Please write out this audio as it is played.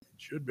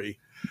Should be.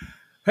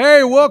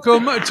 Hey,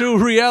 welcome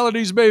to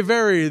Realities May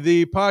Vary,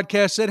 the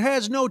podcast that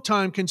has no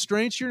time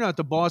constraints. You're not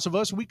the boss of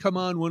us. We come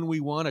on when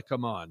we want to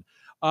come on.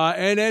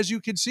 And as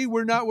you can see,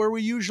 we're not where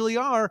we usually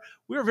are.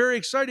 We're very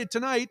excited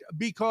tonight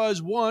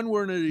because, one,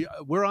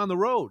 we're on the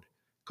road.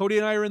 Cody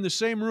and I are in the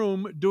same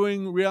room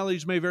doing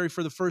Realities May Vary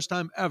for the first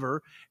time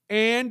ever.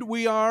 And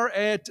we are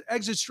at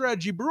Exit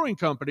Strategy Brewing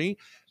Company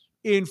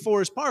in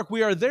Forest Park.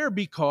 We are there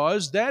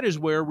because that is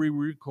where we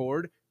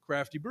record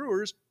Crafty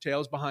Brewers,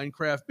 Tales Behind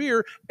Craft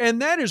Beer. And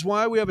that is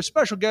why we have a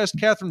special guest,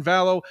 Catherine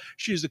Vallow.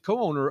 She is the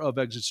co-owner of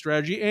Exit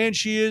Strategy, and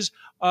she is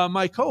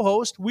my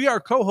co-host. We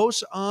are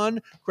co-hosts on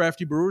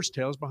Crafty Brewers,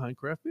 Tales Behind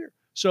Craft Beer.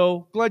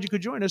 So glad you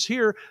could join us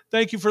here.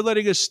 Thank you for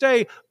letting us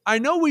stay. I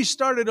know we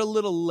started a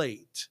little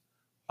late.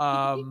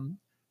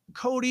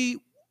 Cody,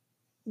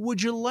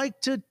 would you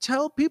like to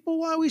tell people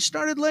why we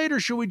started late,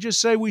 or should we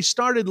just say we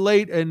started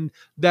late and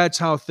that's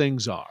how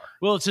things are?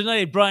 Well,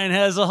 tonight, Brian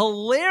has a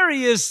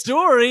hilarious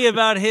story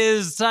about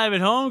his time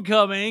at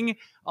homecoming.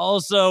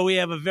 Also, we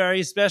have a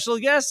very special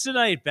guest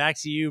tonight. Back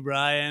to you,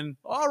 Brian.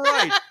 All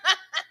right.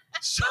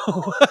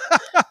 So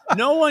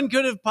no one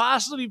could have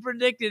possibly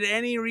predicted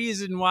any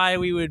reason why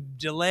we would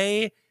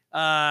delay.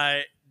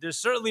 There's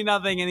certainly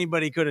nothing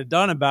anybody could have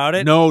done about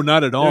it. No,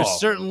 not at all. There's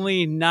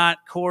certainly not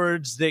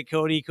cords that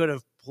Cody could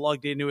have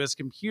plugged into his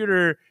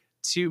computer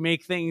to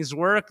make things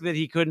work that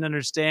he couldn't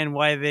understand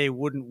why they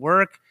wouldn't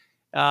work.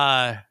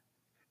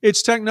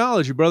 It's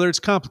technology, brother. It's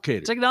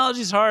complicated.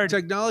 Technology's hard.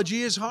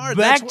 Technology is hard.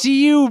 Back to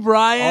you,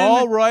 Brian.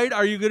 All right.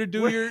 Are you going to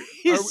do your...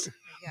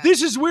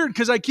 This is weird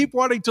because I keep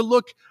wanting to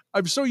look.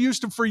 I'm so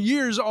used to, for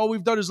years, all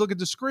we've done is look at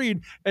the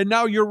screen, and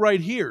now you're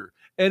right here,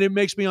 and it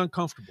makes me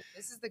uncomfortable.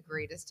 This is the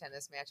greatest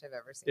tennis match I've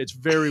ever seen. It's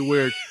very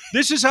weird.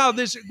 This is how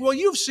this... Well,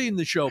 you've seen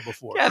the show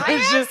before. Yeah, I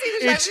have seen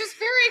the show. I'm just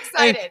very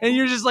excited. And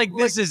you're just like,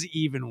 this is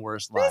even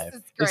worse live.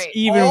 This is great. It's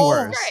even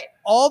worse. Great.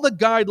 All the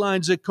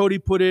guidelines that Cody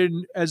put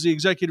in as the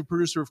executive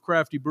producer of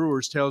Crafty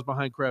Brewers, Tales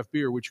Behind Craft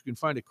Beer, which you can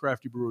find at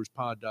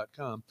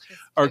craftybrewerspod.com.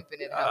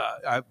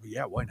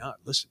 Yeah, why not?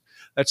 Listen,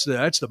 that's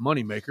the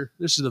money maker.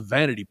 This is the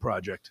vanity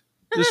project.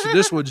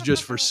 This one's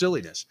just for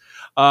silliness.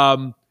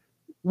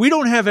 We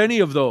don't have any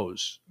of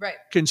those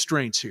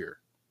constraints here.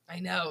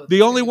 I know.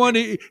 The only one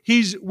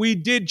we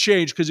did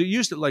change because we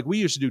used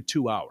to do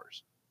 2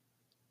 hours.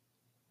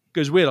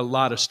 Because we had a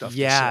lot of stuff to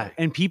say.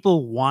 And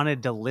people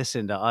wanted to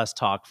listen to us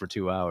talk for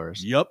 2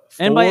 hours. Yep.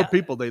 Four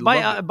people, they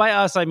loved it. By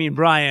us, I mean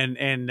Brian.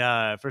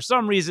 And for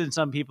some reason,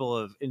 some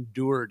people have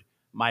endured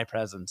my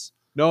presence.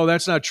 No,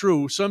 that's not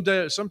true.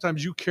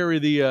 Sometimes you carry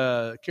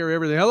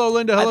everything. Hello,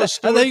 Linda. Hello,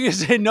 Stuart. I thought you were going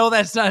to say, no,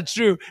 that's not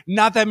true.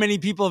 Not that many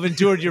people have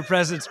endured your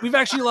presence. We've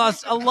actually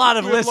lost a lot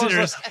of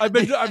listeners. I've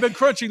been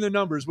crunching the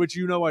numbers, which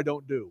I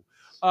don't do.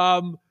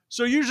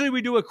 So usually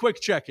we do a quick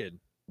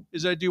check-in.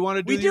 Do you want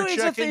to do your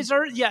check-in?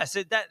 Yes.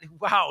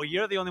 Wow,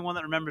 you're the only one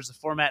that remembers the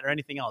format or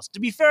anything else. To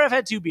be fair, I've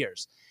had 2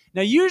 beers.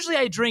 Now, usually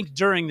I drink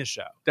during the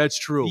show. That's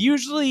true.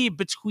 Usually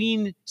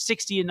between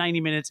 60 and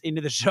 90 minutes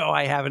into the show,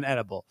 I have an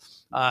edible.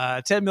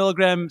 10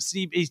 milligram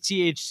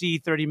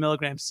THC, 30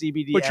 milligram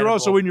CBD. But you're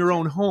also in your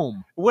own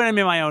home. When I'm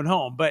in my own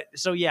home. But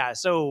so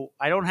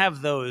I don't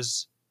have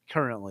those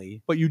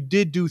currently. But you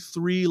did do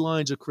 3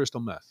 lines of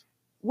crystal meth.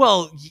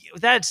 Well,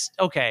 that's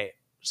okay.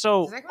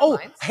 So,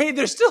 hey,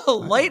 there's still a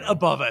light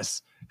above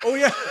us. Oh,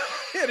 yeah.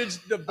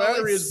 The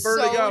battery is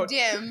burning out.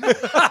 Dim.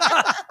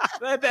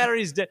 That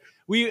battery's dead.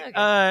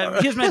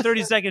 Here's my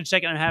 30-second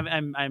check.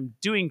 I'm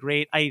doing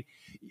great.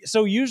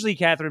 So usually,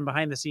 Catherine,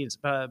 behind the scenes,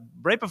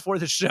 right before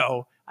the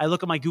show, I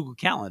look at my Google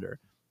Calendar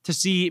to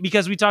see,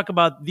 because we talk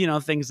about,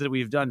 things that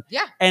we've done.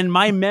 Yeah. And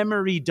my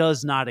memory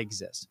does not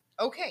exist.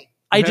 Okay.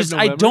 I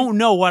don't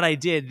know what I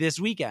did this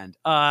weekend.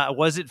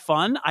 Was it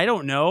fun? I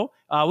don't know.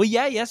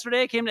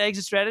 Yesterday I came to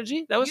Exit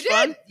Strategy. That was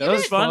fun. That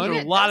was fun. There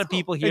were a lot of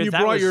people here. And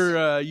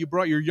you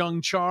brought your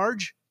young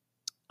charge.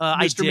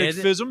 Mr.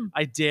 McFism.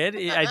 I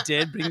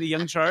did bring the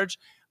young charge.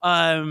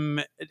 I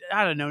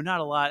don't know, not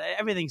a lot.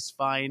 Everything's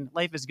fine.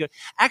 Life is good.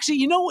 Actually,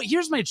 you know what?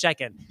 Here's my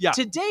check-in. Yeah.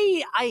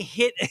 Today I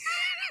hit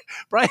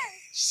Brian.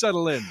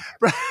 Settle in.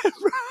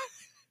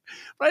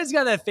 Brian's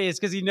got that face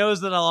because he knows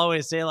that I'll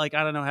always say, I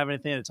don't know, have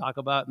anything to talk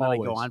about. And then I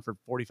go on for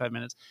 45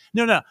 minutes.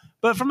 No.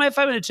 But for my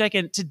 5-minute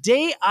check-in,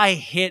 today I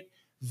hit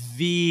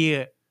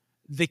the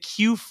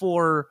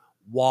Q4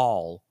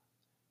 wall.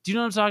 Do you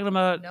know what I'm talking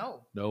about?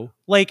 No.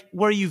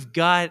 Where you've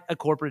got a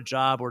corporate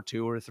job or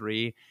 2 or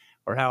 3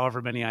 or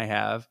however many I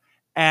have.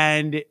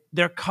 And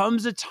there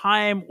comes a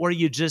time where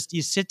you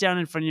sit down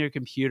in front of your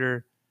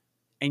computer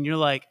and you're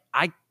like,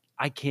 I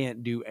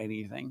can't do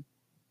anything.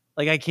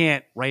 I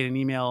can't write an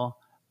email.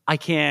 I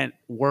can't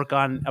work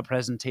on a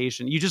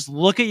presentation. You just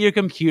look at your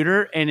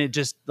computer and it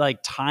just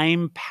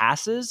time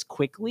passes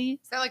quickly.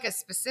 Is that a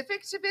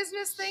specific to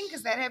business thing?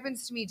 Because that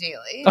happens to me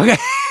daily. Okay.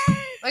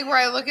 Where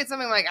I look at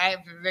something I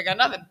got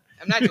nothing.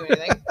 I'm not doing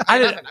anything.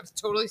 I'm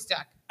totally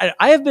stuck.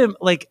 I have been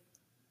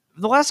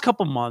the last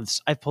couple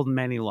months, I've pulled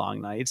many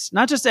long nights,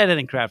 not just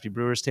editing Crafty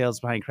Brewers Tales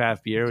Behind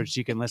Craft Beer, which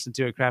you can listen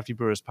to at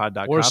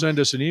craftybrewerspod.com. Or send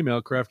us an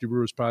email,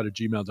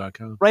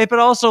 craftybrewers.pod@gmail.com. Right, but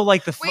also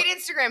like the Wait,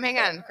 Instagram, hang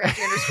on.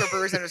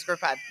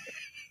 Crafty_brewers_pod.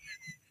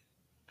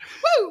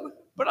 Woo!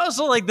 but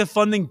also like the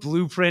funding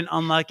blueprint,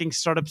 unlocking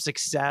startup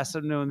success.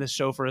 I'm doing this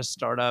show for a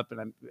startup,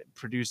 and I'm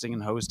producing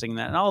and hosting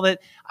that, and all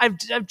that. I've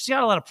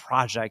got a lot of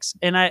projects,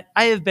 and I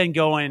have been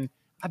going.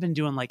 I've been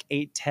doing like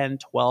 8, 10,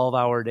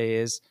 12-hour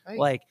days, Right.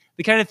 like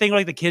the kind of thing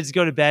like the kids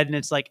go to bed, and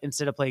it's like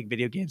instead of playing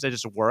video games, I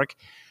just work.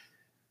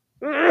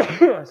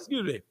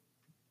 Excuse me.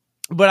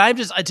 But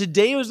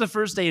today was the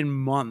first day in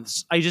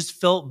months. I just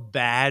felt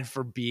bad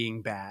for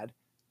being bad.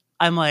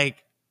 I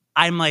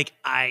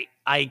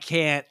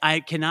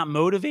cannot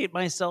motivate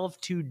myself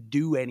to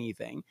do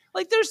anything.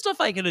 Like there's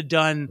stuff I could have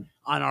done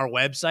on our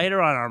website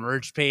or on our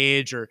merch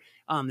page or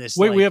on this.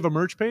 Wait, like, we have a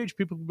merch page?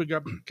 People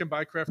can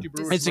buy Crafty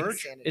Brewers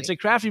merch? it's at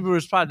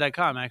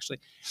craftybrewerspod.com, actually.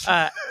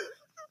 I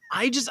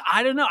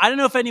don't know. I don't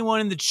know if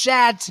anyone in the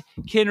chat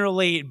can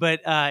relate,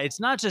 but it's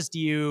not just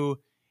you.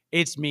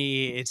 It's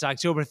me. It's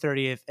October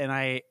 30th, and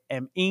I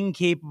am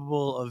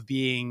incapable of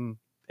being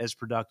as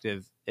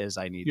productive as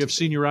I need to. You have be.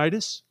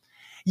 senioritis?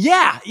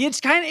 Yeah, it's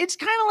kind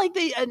of like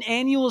an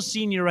annual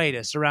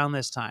senioritis around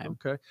this time.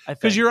 Okay.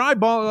 Because your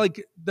eyeball,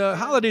 like the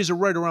holidays are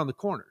right around the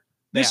corner.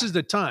 This Yeah. is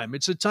the time.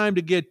 It's a time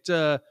to get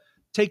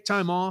take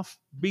time off,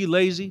 be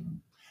lazy,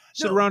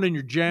 sit No, around in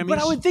your jammies. But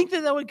I would think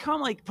that would come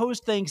like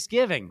post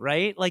Thanksgiving,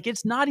 right? Like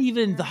it's not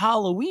even the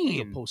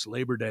Halloween. Post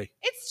Labor Day.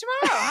 It's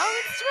tomorrow.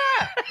 Halloween's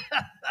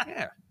tomorrow.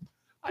 Yeah.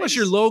 Plus,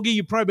 you're Logie.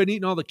 You've probably been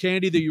eating all the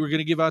candy that you were going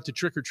to give out to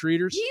trick or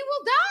treaters. He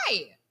will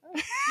die. He's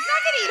not going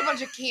to eat a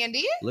bunch of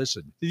candy.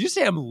 Listen, Did you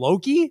say I'm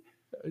Loki?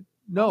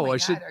 no, Oh my I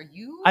said, God, are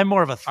you? I'm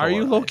more of a Thor. are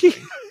you I Loki?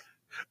 think.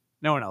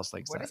 No one else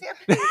thinks What that. is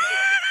happening?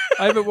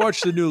 I haven't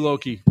watched the new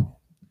Loki.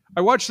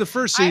 I watched the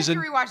first season.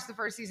 I have to rewatch the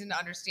first season to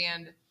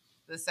understand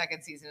the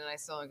second season, and I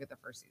still don't get the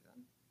first season.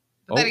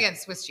 But then again,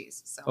 Swiss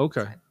cheese. So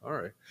Okay, it's fine. all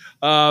right.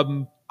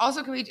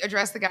 Also, can we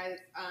address the guy,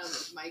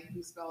 Mike,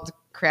 who spelled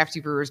Crafty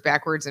Brewers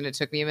backwards, and it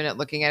took me a minute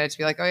looking at it to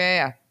be like, oh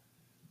yeah.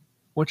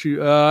 What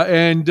you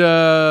and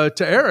to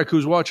Eric,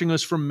 who's watching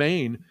us from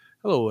Maine.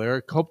 Hello,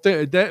 Eric. Hope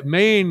that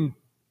Maine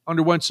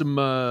underwent some.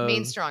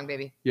 Main strong,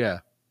 baby. Yeah,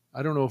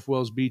 I don't know if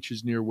Wells Beach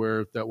is near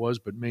where that was,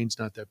 but Maine's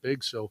not that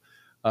big. So,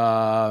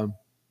 Well,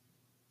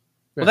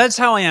 that's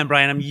how I am,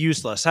 Brian. I'm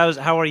useless.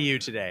 How are you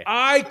today?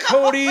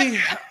 Cody,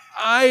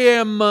 I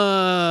am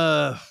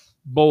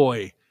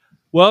boy.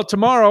 Well,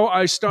 tomorrow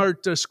I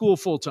start school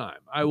full time.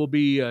 I will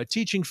be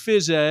teaching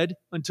phys ed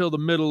until the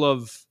middle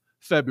of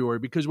February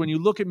because when you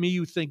look at me,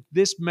 you think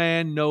this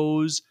man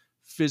knows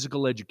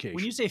physical education.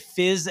 When you say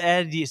phys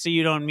ed, so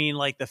you don't mean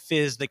like the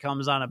fizz that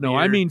comes on a beer? No,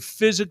 I mean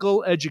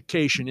physical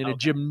education in a Okay.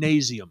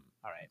 gymnasium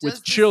all right. with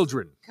Does this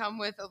children. Come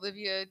with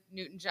Olivia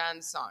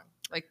Newton-John's song,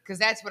 like because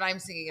that's what I'm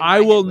singing. In I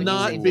my will head when you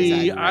say not phys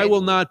be. ed, I right?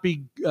 will not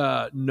be.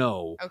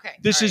 No. Okay.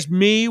 This all is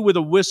me with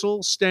a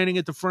whistle, standing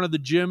at the front of the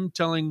gym,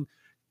 telling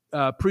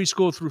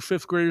preschool through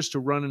fifth graders to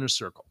run in a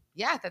circle.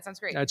 Yeah, that sounds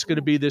great. That's going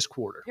to be this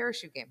quarter.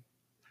 parachute game.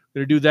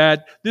 Going to do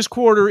that. This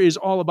quarter is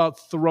all about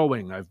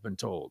throwing, I've been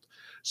told.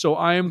 So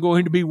I am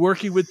going to be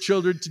working with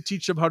children to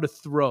teach them how to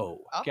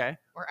throw. Up Okay.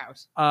 or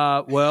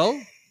out. Well,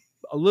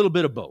 a little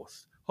bit of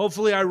both.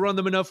 Hopefully I run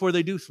them enough where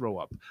they do throw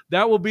up.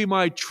 That will be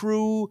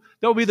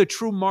the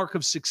true mark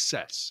of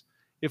success.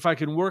 If I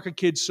can work a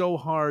kid so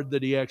hard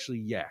that he actually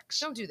yaks.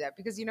 Don't do that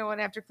because you know what?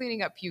 After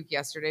cleaning up puke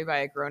yesterday by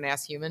a grown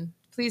ass human,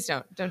 please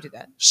don't do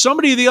that.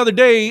 Somebody the other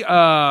day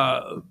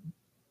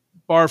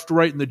barfed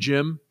right in the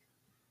gym.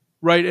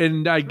 Right,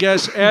 and I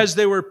guess as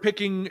they were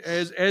picking,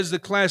 as the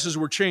classes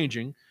were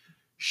changing,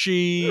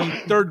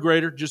 third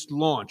grader, just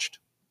launched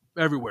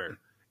everywhere.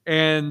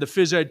 And the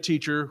phys ed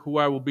teacher, who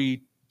I will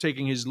be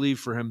taking his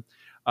leave for him,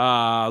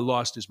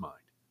 lost his mind.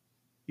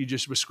 He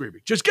just was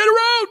screaming, "Just get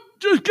her out!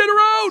 Just get her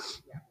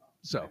out!"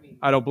 So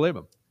I don't blame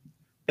him.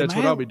 That's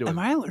what I'll be doing. Am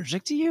I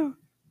allergic to you?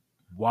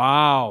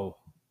 Wow,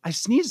 I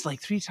sneezed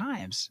like 3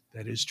 times.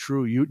 that is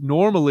true. You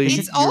normally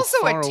It's you're also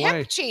a far temp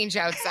away. change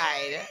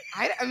outside.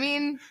 I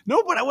mean,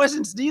 No, but I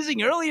wasn't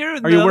sneezing earlier.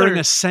 Are you wearing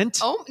a scent?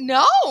 oh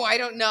no, I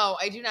don't know.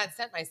 I do not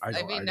scent myself.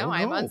 I mean, no, don't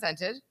I'm know.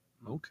 unscented,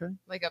 Okay.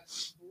 like a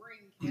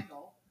boring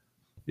candle.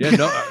 Yeah,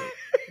 no.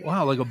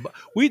 Wow, like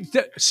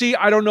see,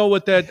 I don't know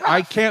what that.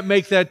 I can't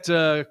make that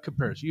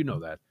comparison. You know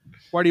that.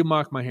 Why do you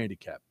mock my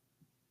handicap?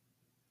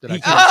 That I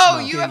can't Oh,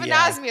 smell. you have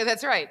Yeah. anosmia.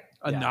 That's right.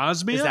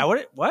 anosmia? Is that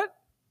what? What?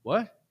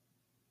 What?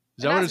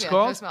 Is that what it's Anosmia,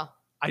 called? No smell.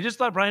 I just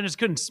thought Brian just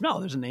couldn't smell.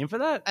 There's a name for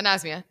that.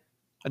 Anosmia.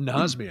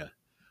 Anosmia.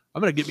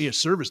 I'm gonna get me a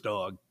service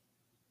dog.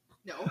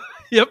 No.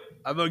 Yep,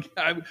 I'm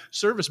a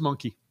service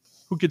monkey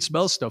who can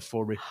smell stuff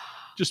for me.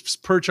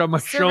 Just perch on my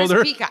Service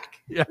shoulder. peacock.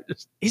 Yeah,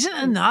 just, Isn't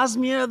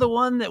anosmia the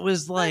one that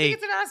was I like? think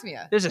it's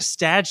anosmia. There's a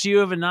statue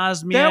of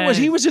anosmia.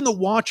 he was in the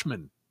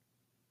Watchmen.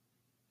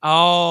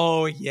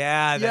 Oh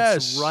yeah,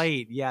 that's Yes.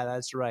 right. Yeah,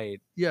 that's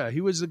right. Yeah, he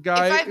was the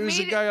guy. I've He was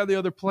the made it- guy on the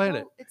other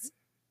planet. No, it's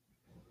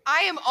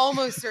I am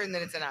almost certain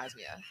that it's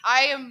anosmia.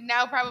 I am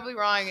now probably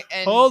wrong.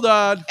 And Hold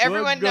on.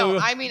 everyone, no,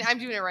 I mean, I'm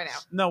doing it right now.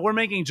 No, we're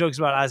making jokes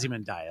about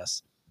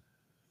Ozymandias,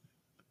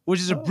 which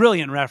is a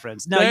brilliant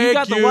reference. Now, you Thank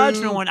got the you.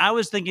 Watchmen one. I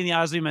was thinking the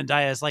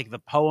Ozymandias, like the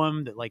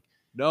poem that, like,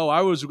 No,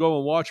 I was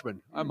going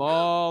Watchmen. I'm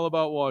all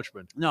about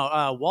Watchmen.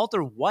 no,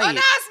 Walter White.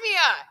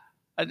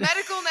 Anosmia!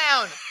 Medical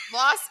noun.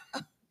 Loss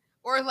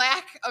or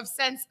lack of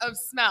sense of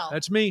smell.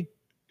 That's me.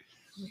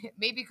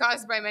 May be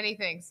caused by many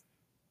things,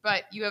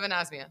 but you have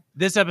anosmia.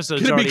 This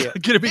episode's Can already.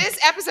 it be? This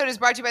episode is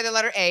brought to you by the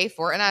letter A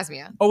for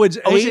anosmia. Oh, it's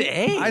Oh, A? is it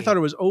A? I thought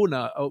it was O.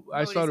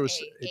 I thought it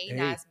was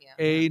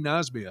anosmia.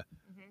 anosmia.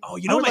 Oh,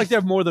 I would like to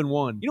have more than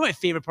one. You know my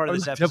favorite part of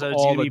this I would like to have episode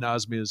is all gonna be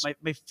anosmias.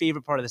 my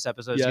favorite part of this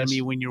episode is going Yes. to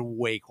be when you're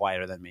way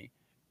quieter than me.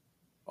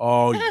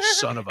 Oh, you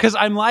son of a! Because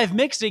I'm live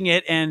mixing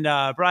it, and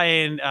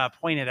Brian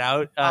pointed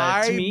out to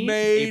I me a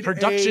made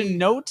production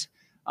note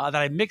that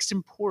I mixed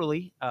him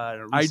poorly.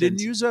 I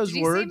didn't use those Did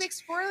he say words.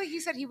 mixed poorly? He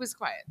said he was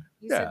quiet.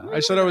 He Yeah, said, I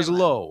said I was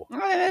low.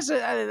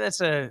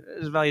 That's a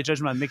value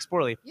judgment on mixed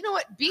poorly. You know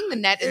what? Being the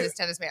net in this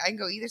tennis match, I can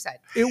go either side.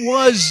 It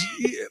was.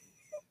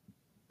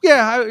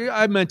 Yeah,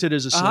 I meant it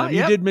as a slam.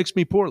 Yep. You did mix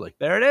me poorly.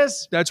 There it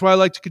is. That's why I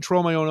like to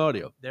control my own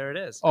audio. There it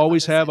is.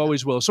 Always have,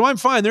 always will. So I'm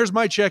fine. There's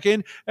my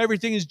check-in.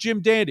 Everything is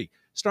Jim Dandy.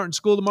 Starting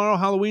school tomorrow.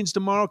 Halloween's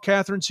tomorrow.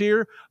 Catherine's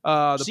here.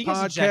 The She gets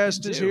a check-in,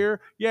 podcast is too.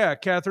 here. Yeah,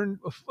 Catherine.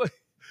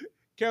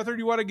 Catherine,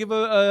 you want to give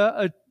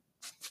a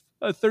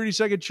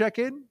 30-second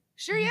check-in?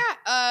 Sure, yeah.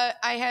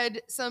 I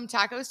had some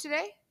tacos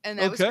today, and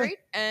that was Okay. great.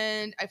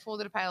 And I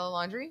folded a pile of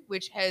laundry,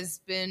 which has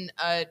been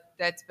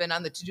that's been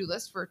on the to-do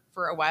list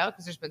for a while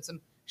because there's been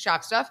some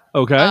shop stuff.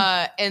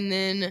 Okay. And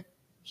then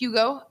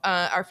Hugo,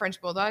 our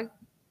French bulldog,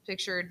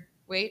 pictured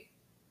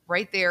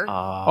right there.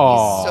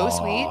 Aw. so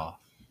sweet.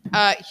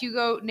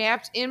 Hugo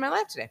napped in my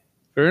lap today.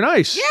 Very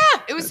nice.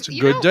 Yeah, it was That's a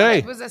you good know, day.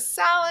 It was a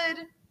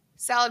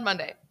solid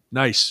Monday.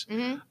 Nice.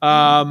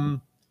 Mm-hmm.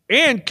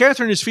 And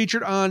Catherine is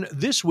featured on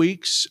this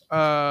week's,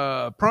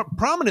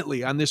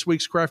 prominently on this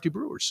week's Crafty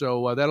Brewers.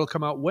 So that'll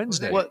come out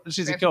Wednesday. that? Well,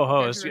 she's a Crafty-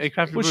 co-host.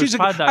 Crafty- Well, she's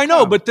CraftyBrewersPod.com. I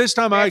know, but this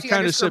time Crafty I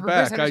kind of sit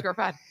back.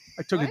 _brewers_pod.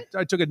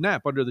 I took a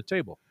nap under the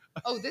table.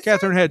 Oh, this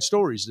Catherine time? had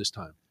stories this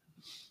time.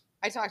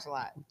 I talked a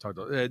lot. Like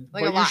Like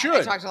but a you lot. I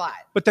should. talked a lot.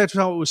 But that's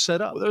how it was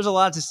set up. Well, there's a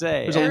lot to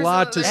say. There's a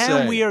lot to And say.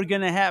 And we are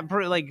going to have,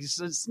 like, a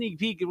sneak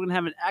peek. We're going to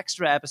have an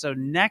extra episode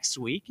next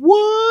week.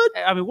 What?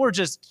 I mean, we're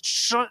just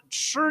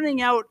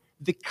churning out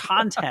the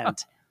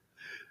content.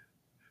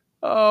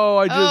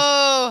 Oh,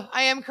 Oh,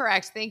 I am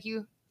correct. Thank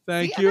you.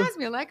 thank See, you.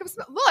 Anosmia, lack of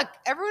smell. Look,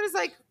 everyone is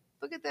like,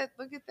 look at that.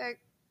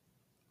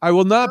 I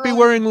will not be girl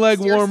wearing leg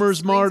steers warmers,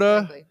 swings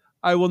Marta. correctly.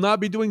 I will not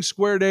be doing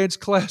square dance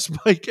class,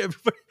 Mike.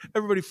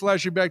 Everybody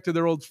flashing back to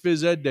their old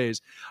phys ed days.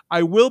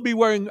 I will be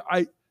wearing.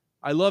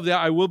 I love that.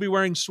 I will be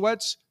wearing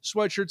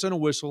sweatshirts, and a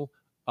whistle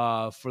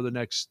for the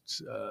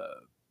next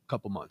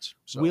couple months.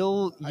 So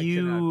will I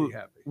cannot be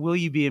happy.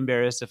 you be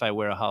embarrassed if I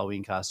wear a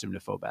Halloween costume to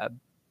Phobab?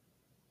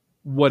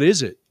 What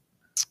is it?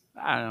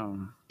 I don't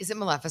know. Is it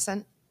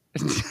Maleficent?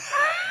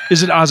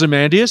 Is it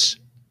Ozymandias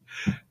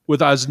with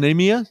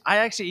osnemia? I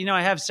actually,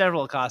 I have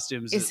several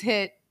costumes. Is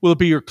it Will it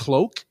be your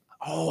cloak?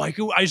 Oh, I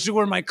should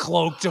wear my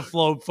cloak to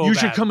Phobab. You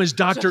should come as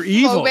Dr.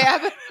 Evil.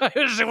 Flobab?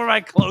 I should wear my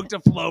cloak to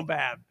Phobab.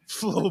 I'm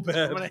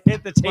Flobab. going to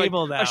hit the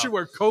table now. I should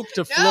wear Coke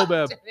to No,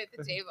 Flobab. don't hit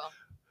the table.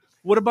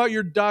 What about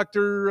your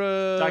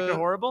Dr. Dr.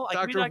 Horrible? I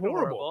can be Dr. Dr.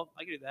 Horrible. Horrible.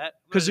 I can do that.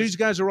 Because these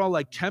guys are all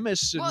like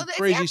chemists and Well, it's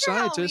crazy after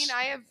scientists.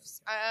 Halloween,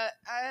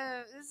 I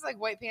have this is like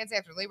white pants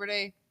after Labor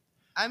Day.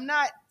 I'm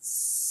not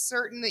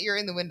certain that you're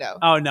in the window.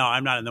 Oh, no,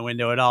 I'm not in the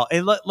window at all.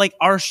 Like,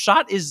 our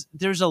shot is,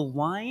 there's a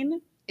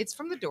line. It's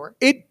from the door.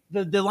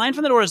 The line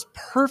from the door is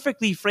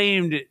perfectly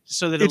framed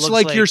so that it It's looks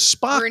like your We're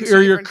Spock in two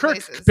or your different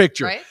Kirk places,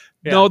 picture. right?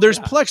 No, there's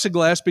yeah.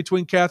 plexiglass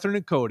between Catherine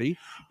and Cody,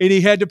 and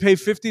he had to pay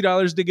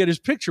 $50 to get his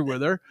picture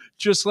with her,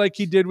 just like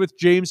he did with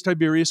James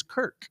Tiberius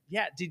Kirk.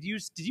 Yeah, did you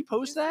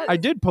post that? I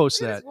did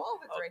post Look at that. this wall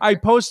that's right I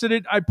there. posted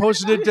it. I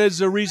posted it as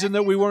a reason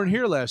that we weren't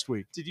here last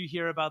week. Did you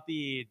hear about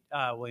the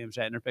William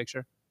Shatner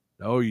picture?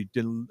 No, you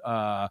didn't.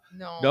 No.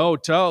 No,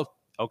 tell.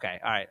 Okay,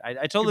 all right.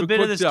 I told Give a a bit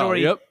of quick the tell,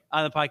 story yep.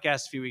 on the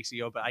podcast a few weeks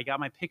ago, but I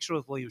got my picture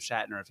with William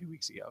Shatner a few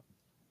weeks ago.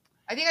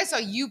 I think I saw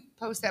you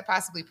post that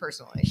possibly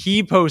personally.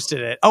 He posted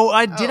it. Oh,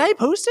 did Oh. I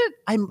post it?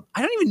 I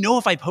don't even know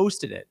if I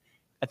posted it.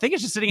 I think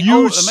it's just sitting.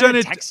 You I sent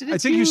it. texted I to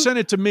think you sent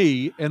it to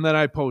me, and then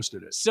I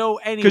posted it So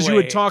anyway, because you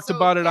had talked So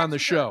about it on the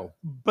Catherine- show.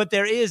 but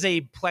there is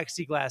a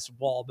plexiglass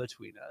wall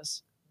between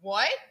us.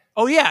 What?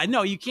 Oh yeah,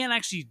 no, you can't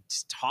actually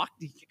talk.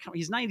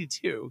 He's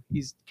 92.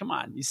 Come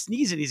on. You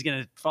sneeze it, he's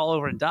gonna fall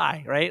over and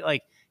die, right?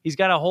 Like he's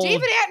got a whole.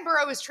 David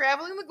Attenborough is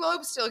traveling the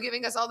globe still,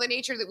 giving us all the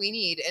nature that we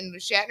need, and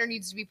Shatner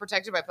needs to be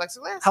protected by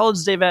plexiglass. How old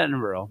is David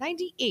Attenborough?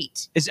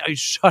 98.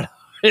 Shut up.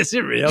 Is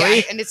it really?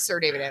 Yeah, and it's Sir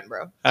David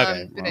Attenborough.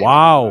 Okay. But anyway,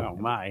 Wow. Oh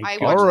my. I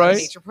God. watch All a lot right. of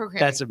nature programming.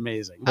 That's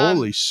amazing.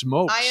 Holy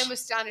smokes! I am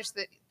astonished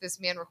that this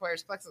man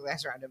requires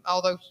plexiglass around him.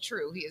 Although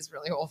true, he is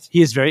really old.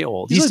 He is very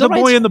old. He's He like still the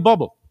boy rides- in the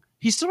bubble,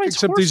 He still rides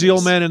except horses. he's the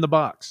old man in the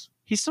box.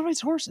 He still rides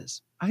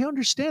horses. I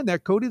understand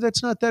that, Cody.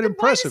 That's not that Then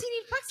impressive. Why does he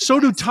need plexiglass? So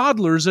do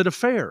toddlers at a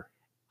fair.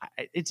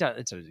 It's an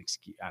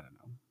excuse. I don't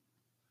know.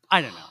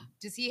 I don't know.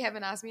 Does he have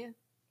anosmia?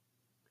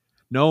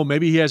 No,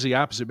 maybe he has the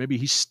opposite. Maybe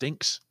he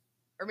stinks.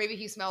 Or maybe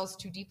he smells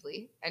too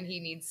deeply and he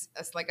needs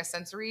a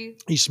sensory.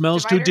 He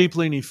smells divider? too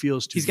deeply and he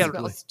feels too He's got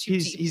deeply.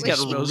 he's got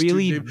Smells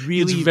really, too deep.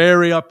 really, It's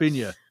very up in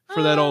you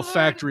for that Oh,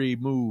 olfactory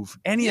move.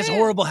 and he has Yeah.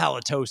 horrible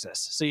halitosis.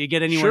 So you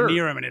get anywhere Sure.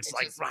 near him, and it's It's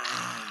like, just-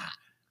 rah.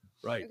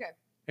 Right. Okay.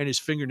 And his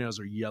fingernails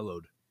are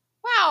yellowed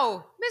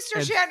Wow, Mr.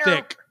 and Shatner,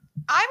 thick.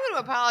 I'm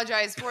going to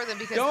apologize for them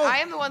because Don't. I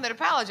am the one that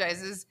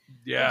apologizes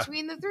Yeah.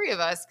 between the three of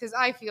us because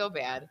I feel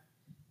bad.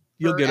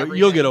 You'll for get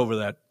everything. over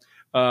that.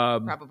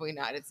 Probably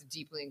not. It's a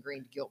deeply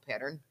ingrained guilt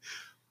pattern.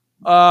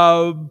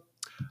 I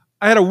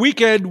had a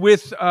weekend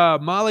with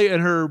Molly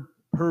and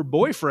her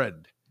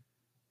boyfriend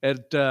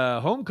at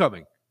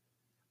homecoming.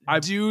 I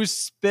do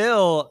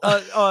spill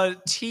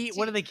tea.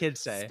 What do the kids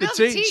say? Spill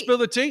the tea. Spill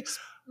the tea.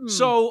 Mm.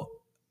 So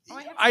Oh,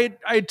 I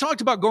had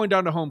talked about going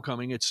down to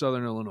homecoming at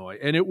Southern Illinois,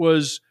 and it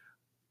was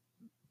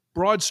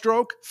broad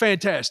stroke,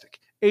 fantastic.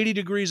 80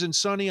 degrees and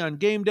sunny on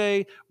game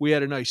day. We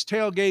had a nice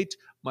tailgate.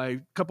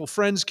 My couple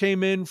friends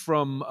came in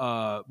from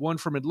one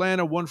from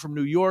Atlanta, one from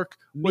New York.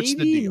 What's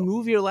Maybe the deal?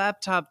 move your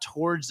laptop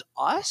towards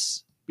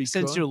us since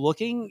Because- you're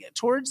looking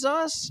towards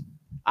us.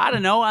 I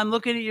don't know. I'm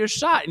looking at your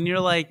shot, and you're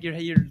like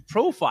your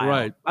profile.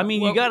 Right. I mean,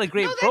 Well- you got a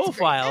great No, that's great.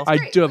 profile. That's I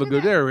great. do have a Look at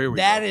good that. there. Here we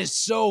That go. is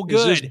so Is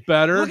good. this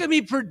better? Look at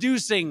me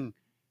producing.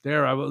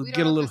 There, I will We get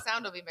don't a know little. if the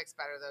sound will be mixed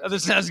better though. Oh, the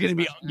sound's gonna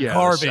be Yeah, the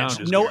garbage. sound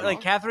is No, gonna be-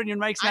 like Catherine, your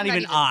mic's not I'm not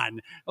even even-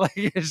 on. Like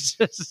it's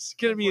just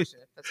gonna be.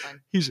 Unfortunate. That's fine.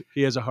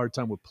 He has a hard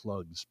time with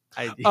plugs.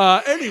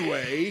 I,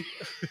 Anyway,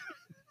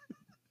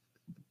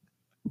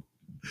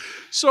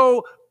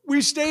 so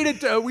we stayed at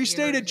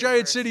heard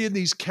Giant it City in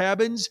these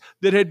cabins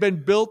that had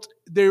been built.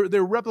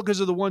 They're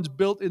replicas of the ones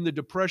built in the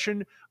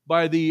Depression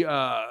by the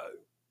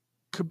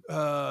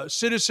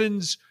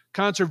Citizens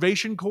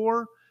Conservation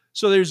Corps.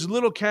 So there's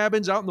little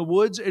cabins out in the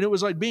woods, and it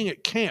was like being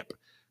at camp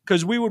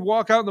because we would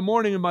walk out in the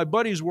morning, and my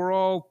buddies were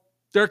all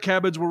their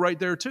cabins were right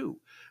there too.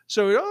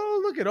 So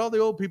look at all the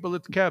old people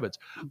at the cabins.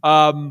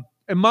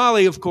 And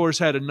Molly, of course,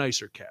 had a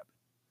nicer cabin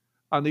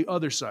on the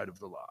other side of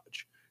the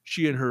lodge.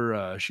 She and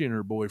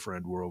her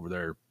boyfriend were over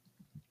there.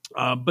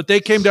 But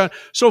they came down.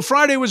 So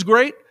Friday was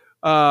great.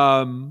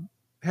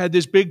 Had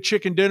this big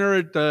chicken dinner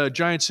at the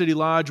Giant City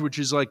Lodge, which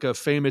is like a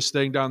famous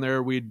thing down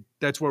there.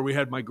 That's where we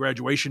had my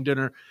graduation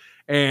dinner.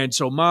 And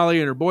so Molly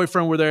and her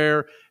boyfriend were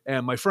there,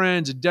 and my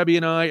friends and Debbie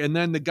and I, and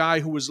then the guy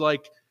who was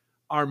like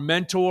our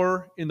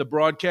mentor in the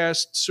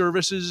broadcast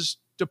services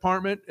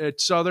department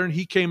at Southern,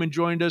 he came and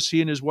joined us,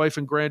 he and his wife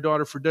and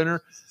granddaughter for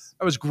dinner.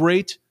 That was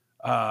great.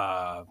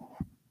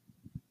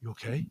 You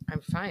okay?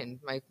 I'm fine.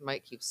 My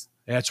mic keeps.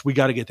 We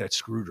got to get that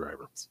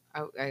screwdriver.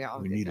 I'll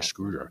We get need a that.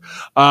 screwdriver.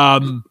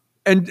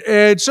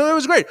 And so it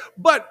was great.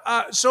 But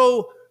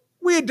so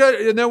we had done,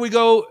 and then we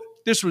go,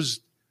 this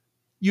was,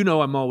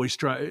 I'm always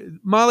trying.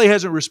 Molly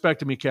hasn't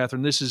respected me,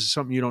 Catherine. This is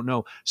something you don't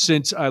know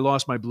since I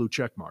lost my blue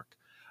check mark.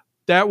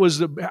 That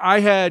was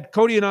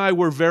Cody and I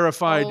were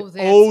verified Oh,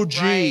 that's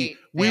OG. right.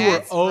 We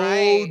That's were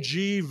right.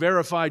 OG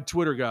verified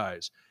Twitter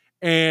guys.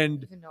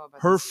 And Even know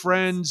about her this.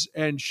 friends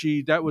and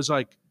that was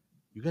like,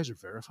 you guys are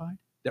verified?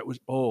 That was,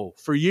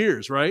 for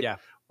years, right? Yeah.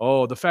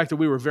 Oh, the fact that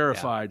we were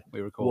verified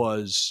we were cool.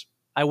 was,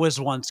 I was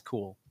once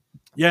cool.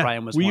 yeah,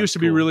 Brian was we once used to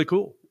be cool. really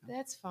cool.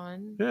 That's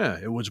fun. Yeah,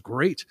 it was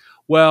great.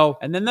 Well,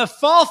 And then the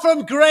fall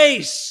from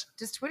grace.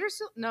 Does Twitter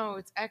still? No,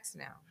 it's X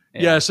now.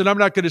 Yeah. yes, and I'm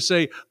not going to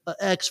say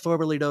X,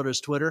 formerly known as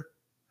Twitter.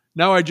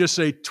 Now I just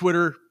say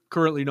Twitter,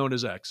 currently known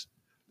as X.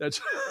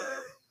 That's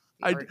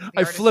I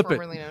artist flip it.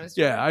 formerly known as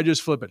Yeah, Twitter. I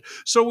just flip it.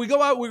 So we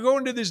go out, we're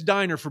going to this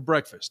diner for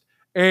breakfast.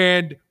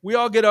 And we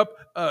all get up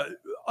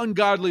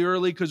ungodly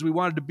early because we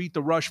wanted to beat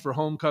the rush for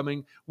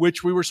homecoming,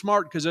 which we were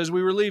smart because as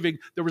we were leaving,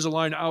 there was a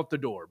line out the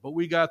door. But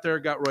we got there,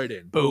 got right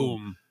in.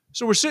 Boom.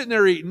 So we're sitting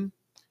there eating,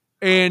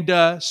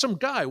 and some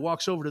guy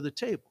walks over to the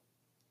table.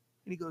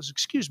 And he goes,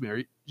 "Excuse me,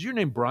 is your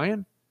name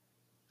Brian?"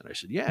 And I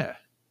said, "Yeah."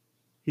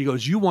 He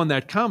goes, "You won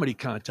that comedy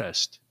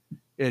contest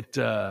at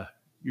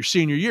your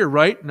senior year,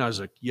 right?" And I was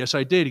like, "Yes,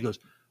 I did." He goes,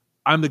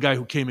 "I'm the guy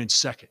who came in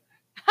second."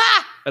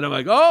 And I'm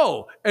like,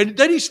 "Oh." And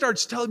then he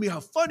starts telling me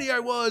how funny I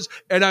was.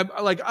 And I'm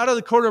like, out of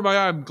the corner of my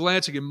eye, I'm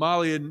glancing, and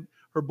Molly and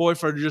her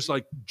boyfriend are just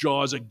like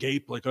jaws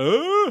agape, like,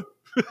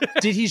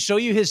 Did he show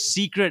you his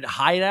secret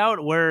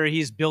hideout where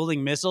he's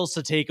building missiles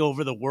to take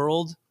over the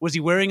world? Was he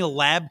wearing a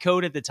lab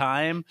coat at the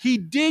time? He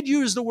did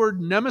use the word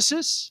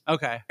nemesis.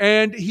 Okay.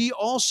 And he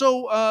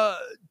also,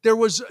 there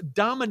was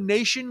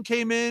domination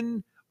came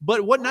in,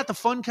 but not the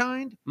fun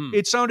kind. Mm.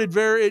 It sounded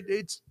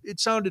it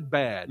sounded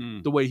bad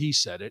the way he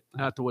said it,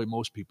 not the way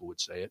most people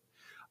would say it.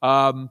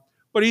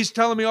 But he's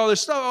telling me all this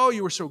stuff. Oh,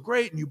 you were so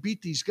great, and you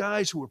beat these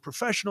guys who were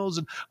professionals,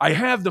 and I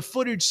have the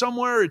footage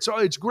somewhere.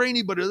 It's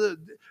grainy, but and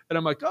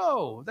I'm like,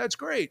 oh, that's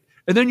great.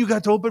 And then you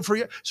got to open for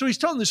you. So he's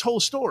telling this whole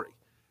story,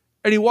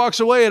 and he walks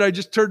away, and I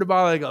just turned to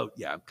Molly and I go,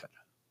 yeah,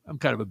 I'm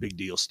kind of a big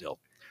deal still.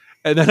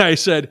 And then I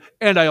said,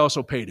 and I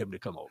also paid him to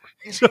come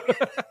over.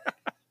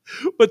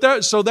 But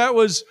that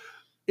was,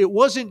 it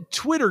wasn't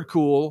Twitter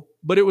cool,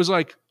 but it was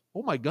like,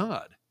 oh my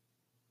God,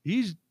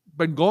 he's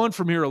been gone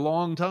from here a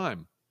long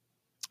time.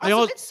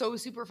 Also, it's so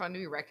super fun to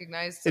be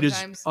recognized sometimes.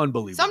 It is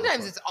unbelievable. Sometimes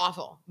fun. it's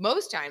awful.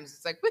 Most times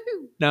it's like,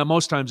 woohoo. Now,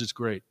 most times it's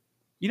great.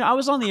 You know, I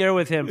was on the air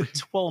with him for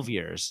 12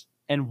 years,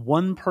 and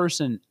one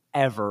person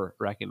ever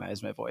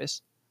recognized my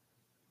voice.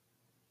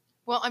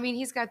 Well, I mean,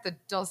 he's got the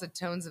dulcet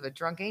tones of a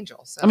drunk angel.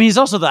 So I mean, he's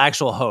also the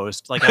actual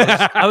host. Like,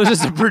 I was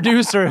just a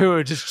producer who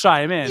would just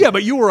chime in. Yeah,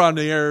 but you were on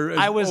the air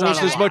I was almost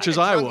on as the much air. as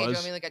I Drunk was.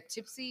 angel, I mean, like a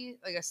tipsy,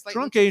 like a slightly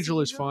Drunk tipsy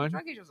angel is fine.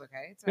 Drunk angel's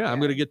okay. It's Yeah, not I'm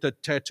bad. going to get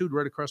that tattooed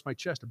right across my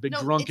chest. A big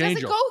No, drunk it doesn't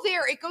angel. go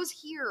there. It goes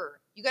here.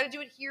 You got to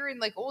do it here in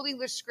like Old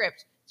English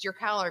script. It's your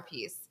collar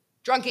piece.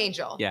 Drunk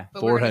angel. Yeah.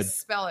 But we're Forehead. gonna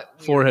spell it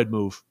weird. Forehead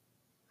move.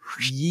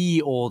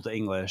 Ye old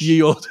English.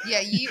 Ye old.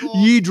 Yeah, ye old.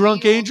 Ye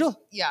drunk old- angel?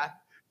 Yeah.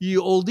 Ye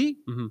oldie.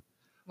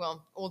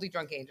 Well, oldie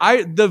drunk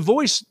angel. The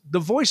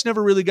voice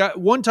never really got.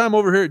 One time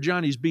over here at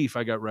Johnny's Beef,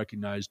 I got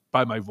recognized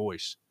by my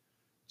voice.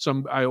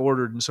 I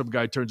ordered and some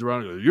guy turns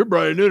around and goes, "You're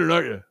Brian Newton,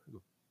 aren't you?" I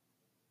go,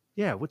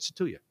 yeah, what's it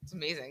to you? It's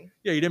amazing.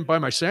 Yeah, you didn't buy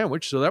my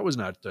sandwich, so that was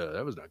not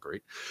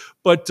great.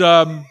 But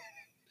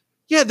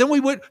yeah, then we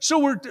went. So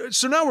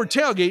now we're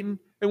tailgating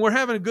and we're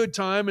having a good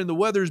time and the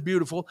weather's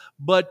beautiful.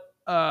 But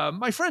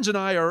my friends and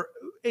I are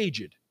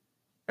aged,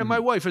 and my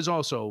wife is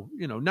also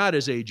not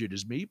as aged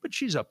as me, but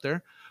she's up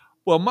there.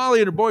 Well, Molly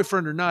and her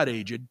boyfriend are not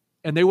aged,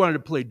 and they wanted to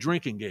play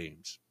drinking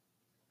games.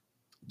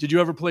 Did you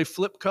ever play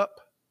Flip Cup?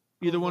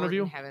 Either one of Lord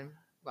you? in heaven.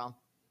 Well,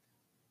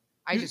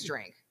 I just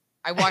drank.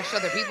 I watched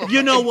other people. You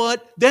play. know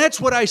what?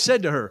 That's what I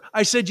said to her.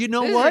 I said, you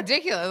know This is what?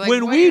 ridiculous. Like,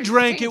 When why we are you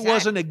drank, it taking time?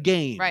 wasn't a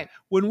game. Right.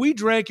 When we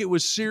drank, it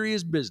was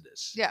serious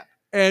business. Yeah.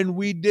 And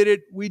we did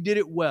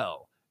it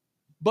well.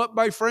 But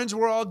my friends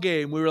were all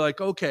game. We were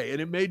like, okay,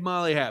 and it made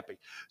Molly happy.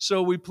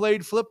 So we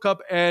played Flip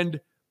Cup, and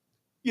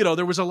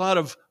there was a lot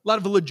of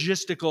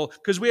logistical,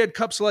 because we had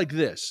cups like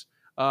this,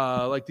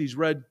 like these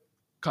red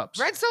cups.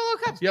 Red Solo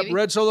cups. Yep, baby.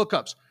 red Solo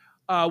cups.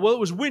 Well, it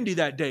was windy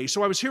that day,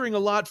 so I was hearing a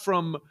lot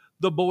from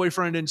the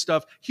boyfriend and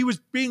stuff. He was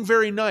being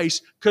very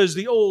nice because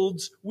the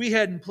olds, we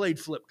hadn't played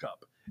Flip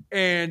Cup.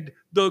 And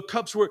the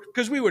cups were,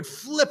 because we would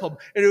flip them,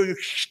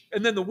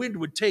 and then the wind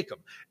would take them.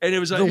 And it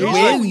was like,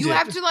 No, you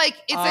have to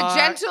it's a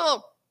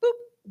gentle boop.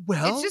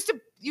 well, It's just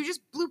you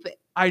just bloop it.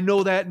 I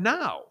know that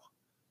now.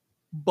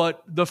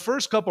 But the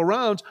first couple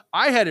rounds,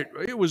 I had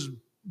it was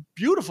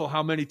beautiful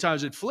how many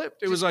times it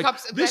flipped. It was like,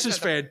 this is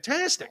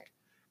fantastic.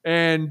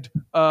 And,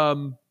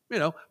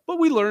 but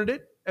we learned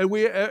it,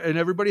 and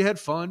everybody had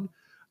fun.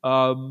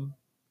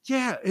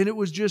 Yeah, and it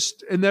was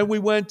just, and then we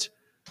had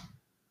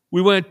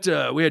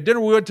dinner,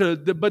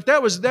 but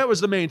that was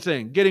the main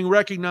thing, getting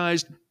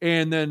recognized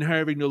and then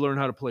having to learn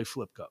how to play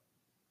Flip Cup.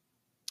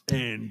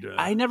 And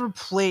I never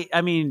played,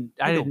 I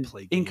didn't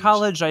play in games.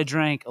 college. I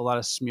drank a lot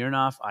of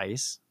Smirnoff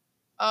Ice.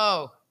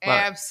 Oh,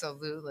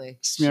 absolutely.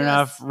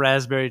 Smirnoff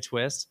Raspberry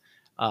Twist.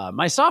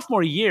 My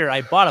sophomore year,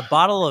 I bought a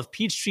bottle of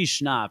Peachtree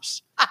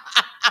Schnapps.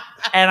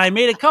 And I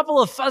made a couple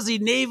of fuzzy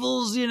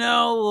navels, a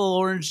little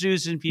orange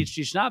juice and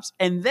Peachtree Schnapps.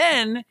 And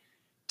then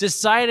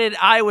decided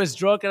I was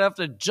drunk enough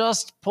to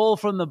just pull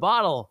from the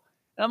bottle.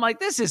 And I'm like,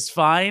 this is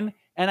fine.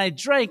 And I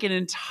drank an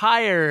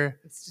entire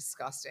It's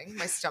disgusting.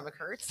 My stomach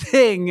hurts.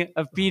 thing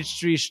of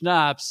Peachtree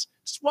Schnapps,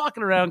 just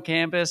walking around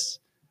campus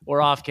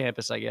or off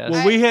campus, I guess.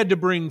 well, we had to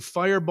bring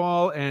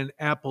Fireball and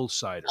apple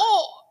cider.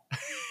 Oh.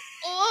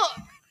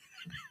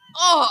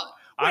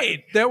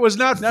 Wait, That was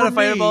not not for a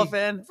Fireball me.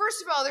 fan?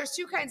 First of all, there's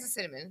two kinds of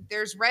cinnamon.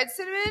 There's red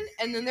cinnamon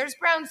and then there's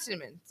brown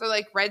cinnamon. So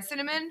like red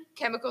cinnamon,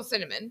 chemical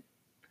cinnamon.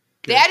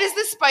 Okay. That is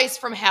the spice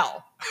from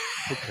hell.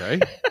 Okay.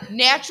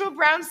 Natural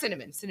brown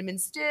cinnamon, cinnamon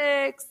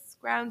sticks,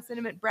 brown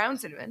cinnamon,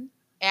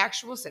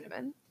 actual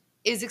cinnamon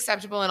is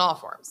acceptable in all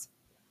forms.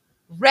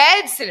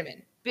 Red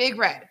cinnamon, big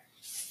red,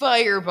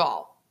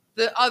 Fireball,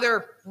 the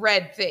other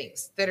red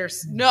things that are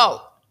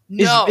no.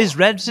 Is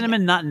red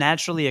cinnamon not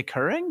naturally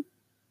occurring?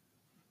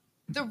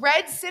 The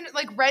red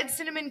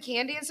cinnamon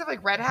candy and stuff,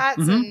 like Red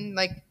Hots and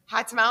like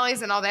hot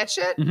tamales and all that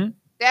shit. Mhm.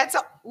 That's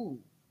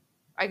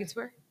I can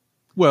swear.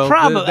 Well,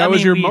 Probably. that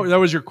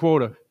was your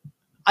quota.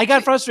 I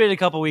got frustrated a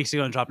couple weeks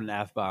ago and dropped an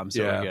F-bomb,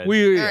 so we're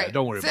good. All right.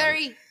 Don't worry about it.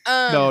 Sorry.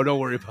 No, don't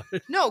worry about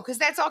it. No, because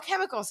that's all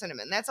chemical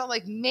cinnamon. That's all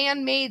like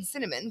man-made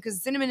cinnamon.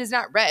 Because cinnamon is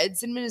not red.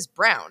 Cinnamon is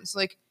brown. So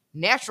like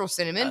natural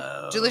cinnamon,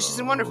 delicious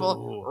and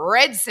wonderful.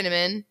 Red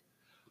cinnamon.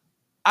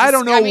 I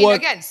don't know what.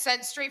 Again,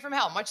 sent straight from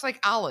hell, much like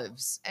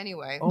olives.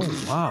 Anyway. Oh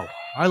wow,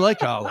 I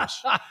like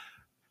olives.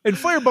 And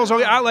Fireball's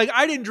okay.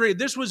 I didn't drink.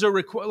 This was a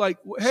request. Like,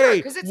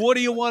 hey, 'cause it's- what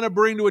do you want to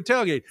bring to a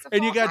tailgate? It's a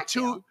And you fall got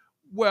cocktail. two.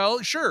 Well,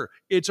 sure,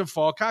 it's a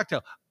fall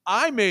cocktail.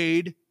 I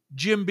made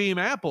Jim Beam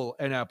apple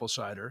and apple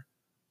cider,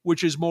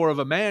 which is more of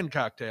a man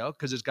cocktail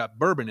because it's got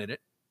bourbon in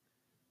it.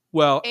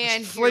 Well,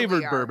 And it's here we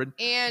flavored are. bourbon.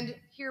 And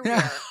here we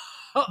are.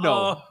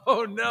 No.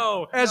 Oh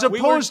no. As We were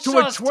opposed to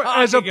just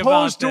talking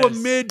about a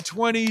this.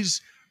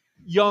 mid-20s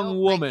young Nope,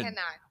 woman.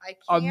 I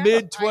A can't.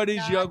 mid-20s I'm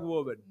not- young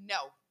woman. No.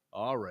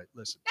 All right,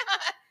 listen.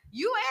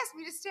 You asked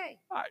me to stay.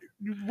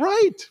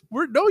 Right.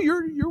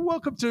 You're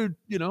welcome to,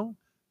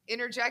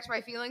 Interject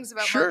my feelings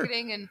about Sure.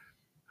 marketing and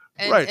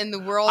Right. and the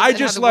world. I and how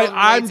just the like world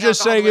I'm relates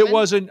just alcohol saying to it women.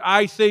 wasn't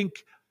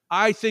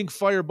I think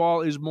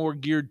Fireball is more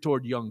geared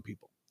toward young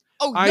people.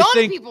 Oh, I young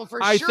think people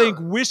for I sure. think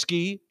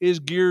whiskey is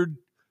geared.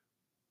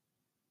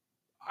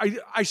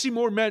 I see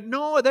more men.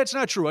 No, that's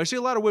not true. I see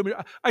a lot of women.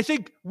 I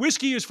think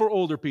whiskey is for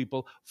older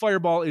people.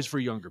 Fireball is for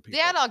younger people.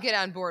 that I'll get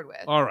on board with.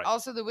 All right.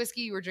 Also, the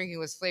whiskey you were drinking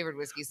was flavored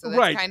whiskey, so that's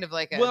Right. kind of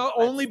like a Well,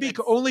 only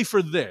only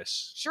for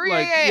this. Sure,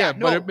 yeah. But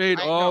No, it made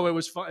I know. it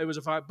was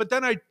a fine. But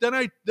then I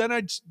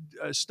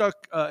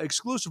stuck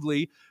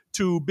exclusively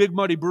to Big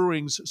Muddy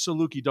Brewing's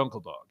Saluki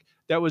Dunkel Dog.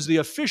 That was the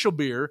official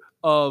beer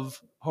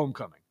of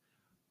Homecoming.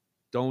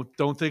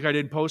 Don't think I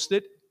didn't post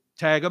it.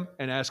 Tag them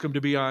and ask them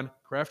to be on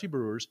Crafty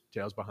Brewers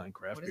Tales Behind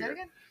Craft What is Beer. that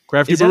again?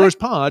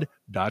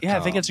 CraftyBrewersPod.com. Yeah,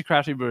 I think it's a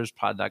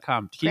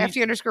craftybrewers.com.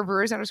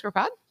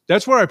 Crafty_brewers_pod?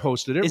 That's where I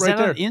posted it. Is right that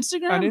there on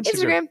Instagram? On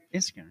Instagram.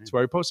 Instagram. That's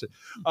where I posted.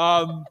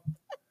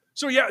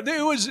 So yeah,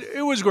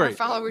 it was Our great.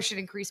 followers should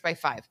increase by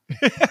 5.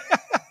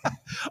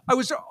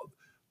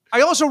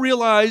 I also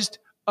realized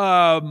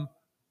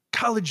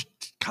college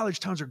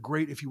towns are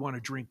great if you want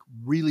to drink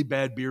really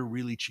bad beer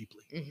really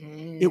cheaply.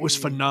 It was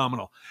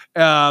phenomenal.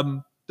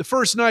 The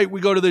first night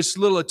we go to this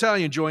little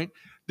Italian joint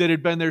that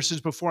had been there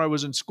since before I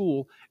was in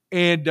school,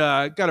 and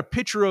got a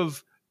pitcher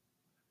of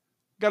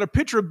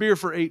beer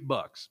for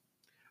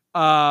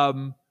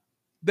 $8.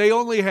 They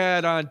only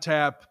had on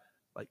tap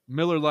like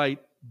Miller Lite,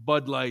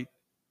 Bud Light,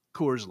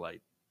 Coors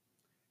Light.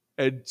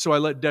 And so I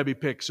let Debbie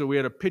pick. So we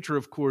had a pitcher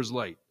of Coors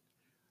Light.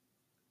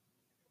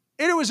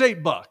 And it was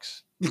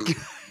 $8.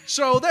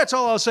 So that's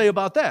all I'll say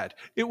about that.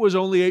 It was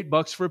only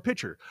 $8 for a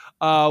pitcher.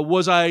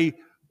 Was I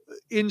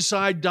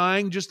inside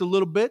dying just a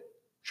little bit?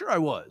 Sure I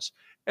was.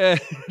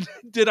 And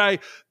the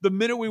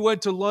minute we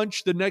went to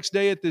lunch the next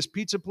day at this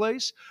pizza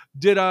place,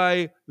 did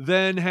I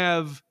then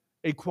have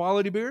a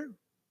quality beer?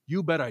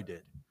 You bet I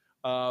did.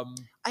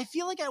 I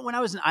feel like when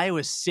I was in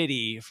Iowa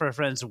City for a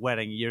friend's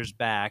wedding years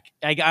back,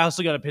 I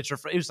also got a pitcher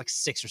for, it was like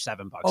 $6 or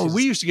 $7. Oh,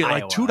 we used to get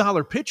Iowa. like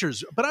 $2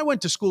 pitchers, but I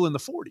went to school in the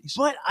 40s.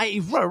 But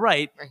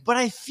but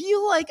I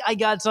feel like I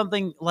got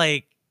something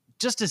like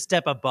just a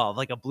step above,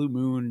 like a Blue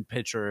Moon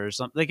pitcher or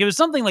something. Like it was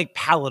something like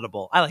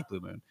palatable. I like Blue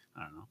Moon.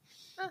 I don't know.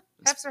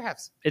 Hefts are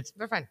hefts.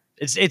 They're fine.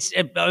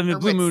 I mean,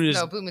 Blue Moon is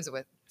Blue Moon's a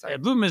wit. Sorry.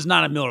 Blue Moon is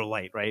not a Miller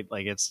Lite, right?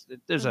 Like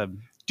there's a.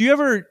 Do you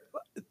ever?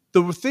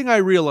 The thing I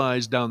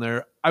realized down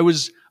there, I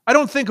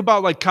don't think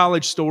about like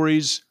college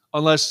stories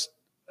unless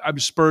I'm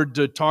spurred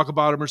to talk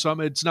about them or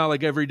something. It's not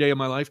like every day of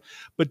my life.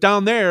 But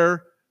down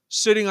there,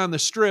 sitting on the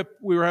strip,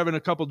 we were having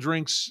a couple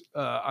drinks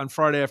on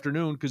Friday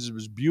afternoon because it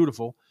was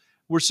beautiful.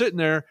 We're sitting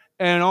there,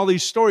 and all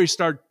these stories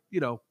start,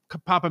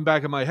 popping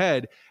back in my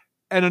head.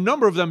 And a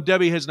number of them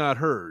Debbie has not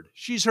heard.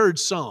 She's heard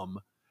some,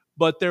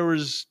 but there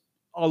was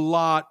a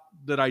lot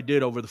that I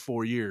did over the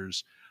 4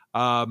 years.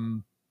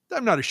 I'm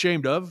not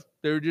ashamed of.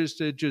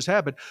 It just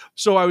happened.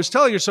 So I was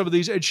telling her some of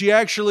these, and she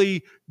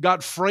actually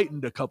got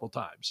frightened a couple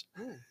times.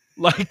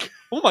 Like,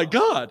 oh my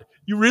God,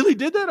 you really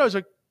did that? I was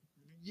like,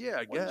 yeah,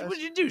 I guess. What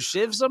did you do?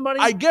 Shiv somebody?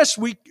 I guess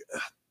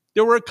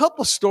there were a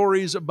couple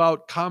stories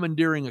about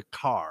commandeering a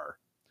car.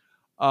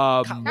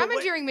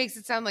 Commandeering makes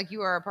it sound like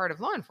you are a part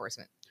of law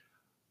enforcement.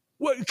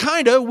 Well,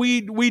 kind of.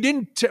 We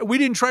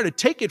didn't try to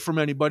take it from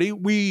anybody.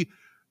 We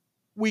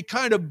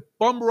kind of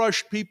bum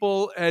rushed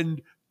people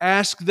and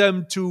asked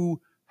them to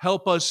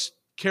help us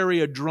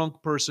carry a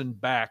drunk person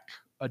back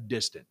a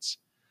distance.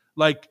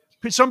 Like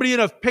somebody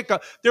in a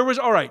pickup. There was,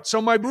 all right,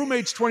 so my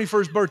roommate's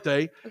 21st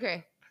birthday.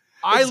 Okay.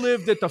 I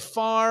lived at the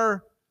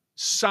far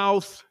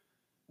southwest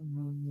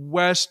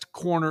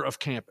corner of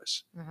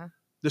campus. Uh-huh.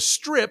 The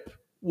strip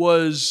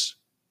was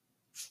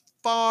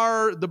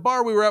the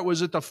bar we were at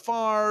was at the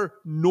far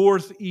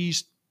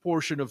northeast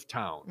portion of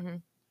town. Mm-hmm.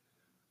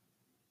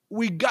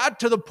 We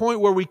got to the point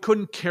where we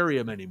couldn't carry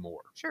him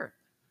anymore. Sure.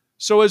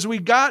 So as we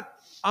got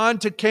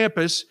onto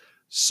campus,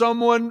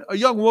 a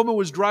young woman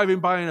was driving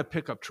by in a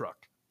pickup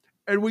truck.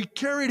 And we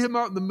carried him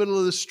out in the middle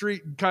of the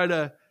street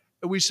and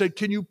we said,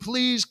 can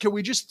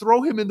we just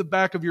throw him in the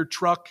back of your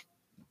truck?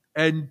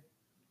 And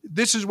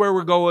this is where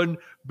we're going,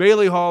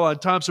 Bailey Hall on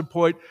Thompson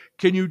Point.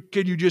 Can you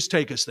just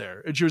take us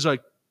there? And she was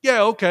like,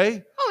 yeah,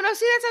 okay. Oh, no,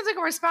 see, that sounds like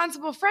a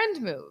responsible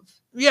friend move.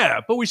 Yeah,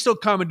 but we still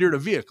commandeered a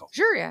vehicle.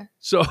 Sure, yeah.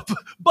 So,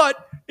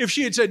 but if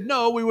she had said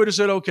no, we would have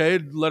said, okay,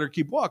 and let her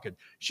keep walking.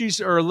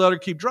 Or let her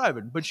keep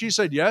driving. But she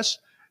said yes.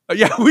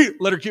 Yeah, we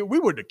let her keep. We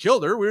wouldn't have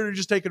killed her. We would have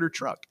just taken her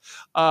truck.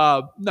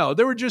 No,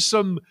 there were just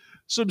some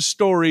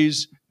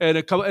stories and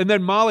a couple. And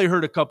then Molly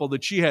heard a couple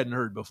that she hadn't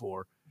heard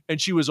before. And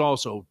she was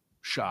also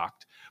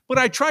shocked. But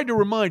I tried to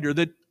remind her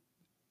that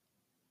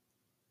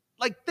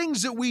like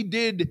things that we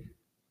did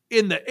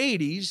in the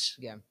 80s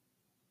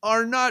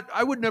are not,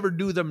 I would never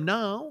do them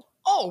now.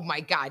 Oh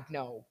my God,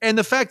 no. And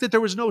the fact that there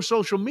was no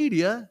social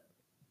media,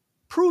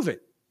 prove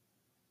it.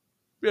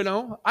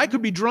 I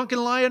could be drunk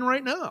and lying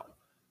right now.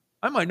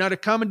 I might not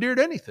have commandeered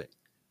anything.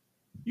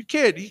 You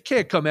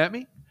can't come at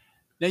me.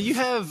 Now you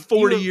have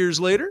 40 years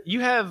later.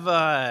 You have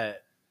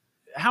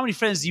how many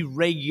friends do you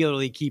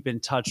regularly keep in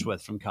touch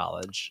with from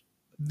college?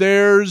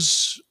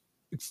 There's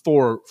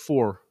four.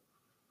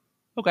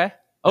 Okay.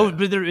 Oh,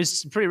 but there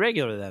is pretty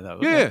regular then, though.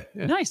 Okay.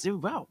 Yeah. Nice,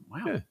 dude. Wow.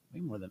 Yeah.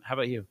 Way more than. How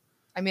about you?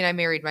 I mean, I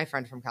married my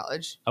friend from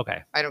college.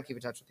 Okay. I don't keep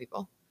in touch with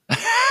people.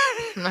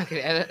 I'm not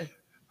gonna edit.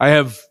 I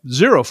have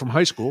 0 from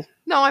high school.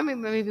 No, I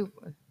mean maybe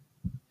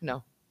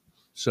no.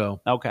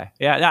 So Okay.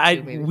 Yeah. I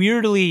Two, maybe.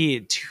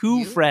 weirdly 2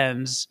 You?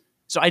 friends.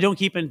 So I don't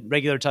keep in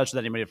regular touch with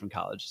anybody from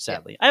college,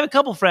 sadly. I have a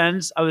couple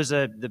friends. I was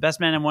the best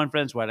man at one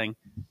friend's wedding.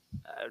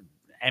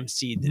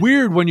 MC'd.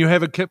 weird when you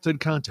haven't kept in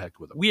contact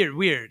with them.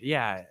 Weird.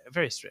 Yeah.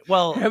 Very strange.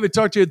 Well, I haven't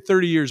talked to you in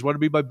 30 years. Want to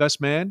be my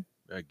best man?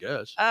 I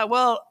guess.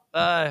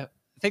 I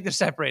think they're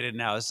separated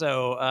now.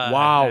 So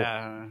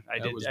Wow. I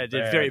That was did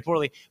bad. very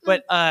poorly.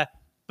 But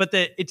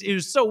it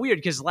was so weird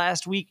because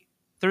last week,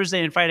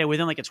 Thursday and Friday,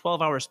 within like a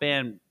 12-hour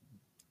span,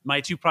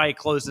 my 2 probably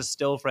closest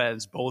still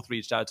friends both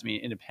reached out to me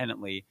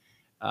independently.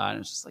 And it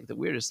was just like the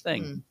weirdest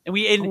thing.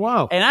 And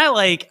wow. And I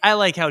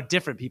like how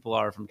different people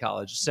are from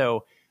college.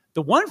 So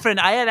the one friend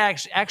I had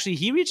actually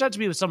he reached out to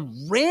me with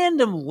some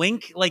random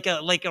link, like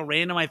a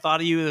random I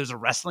thought of you. There was a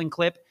wrestling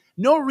clip.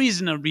 No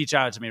reason to reach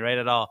out to me, right,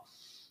 at all.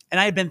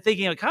 And I had been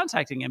thinking of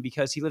contacting him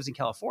because he lives in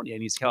California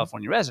and he's a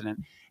California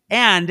resident.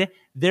 And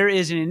there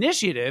is an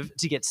initiative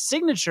to get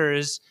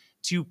signatures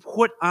to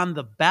put on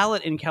the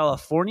ballot in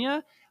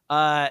California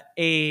what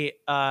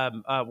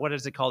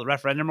is it called, a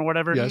referendum or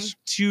whatever, Yes.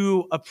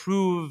 to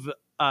approve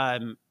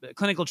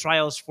clinical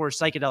trials for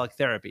psychedelic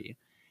therapy.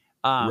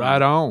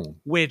 Right on.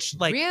 Which,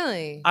 like,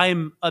 Really?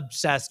 I'm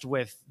obsessed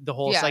with the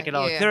whole Yeah,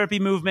 psychedelic yeah. therapy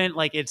movement.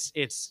 Like, it's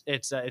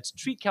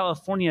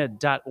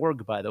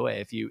treatcalifornia.org, by the way,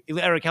 if you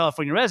are a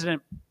California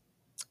resident.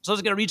 So I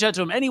was going to reach out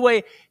to him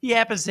anyway. He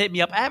happens to hit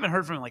me up. I haven't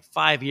heard from him in like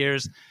 5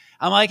 years.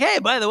 I'm like, hey,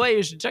 by the way,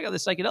 you should check out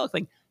this psychedelic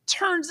thing.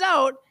 Turns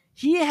out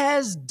he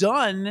has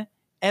done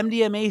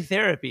MDMA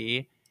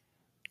therapy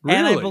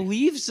and I Really?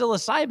 believe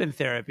psilocybin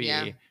therapy.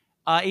 Yeah.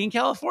 In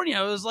California.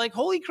 I was like,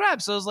 holy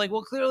crap. So I was like,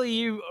 well, clearly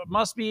you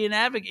must be an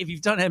advocate. If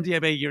you've done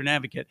MDMA, you're an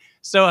advocate.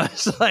 So I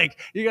was like,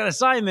 you got to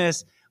sign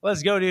this.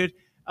 Let's go, dude.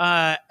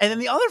 And then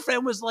the other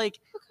friend was like,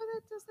 Look how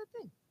that does that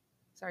thing.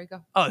 Sorry,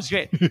 go. oh, it's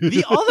great.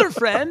 The other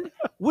friend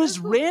was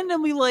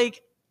randomly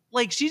like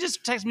she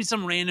just texted me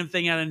some random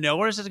thing out of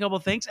nowhere, says a couple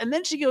of things. And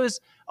then she goes,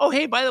 oh,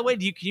 hey, by the way,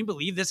 can you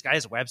believe this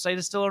guy's website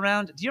is still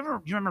around? Do you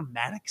remember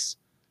Maddox?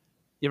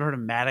 You ever heard of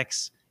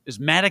Maddox? It was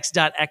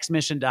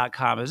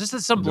maddox.xmission.com. It was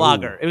just some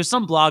blogger. It was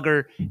some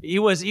blogger. He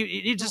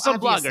just some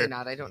Obviously blogger.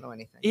 not. I don't know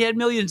anything. He had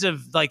millions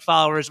of like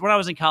followers. When I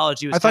was in college,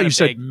 he was I thought kinda you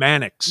said big.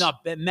 Mannix. No,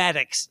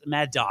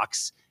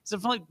 Maddox. So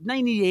from like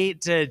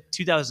 98 to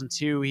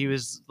 2002, he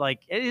was like,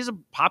 he's a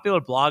popular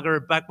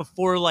blogger back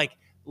before like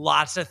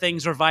lots of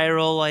things were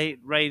viral. Like,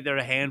 right, there are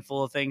a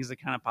handful of things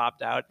that kind of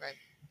popped out. Right.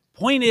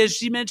 Point is,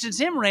 she mentions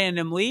him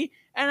randomly,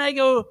 and I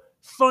go,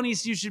 funny,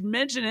 so you should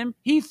mention him.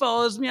 He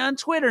follows me on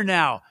Twitter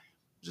now,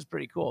 which is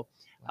pretty cool.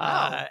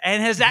 Wow.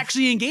 And has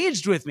actually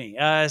engaged with me.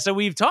 So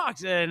we've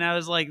talked, and I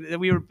was like,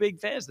 we were big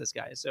fans of this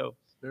guy. So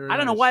I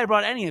don't know why I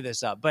brought any of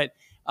this up, but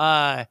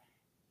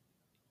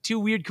 2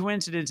 weird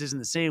coincidences in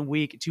the same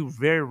week, 2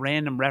 very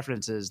random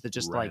references that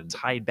just like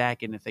tied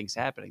back into things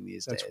happening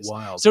these days. That's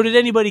wild. So did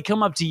anybody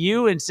come up to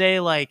you and say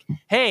like,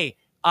 hey,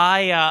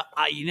 I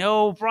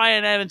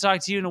Brian, I haven't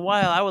talked to you in a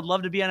while. I would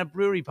love to be on a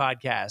brewery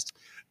podcast.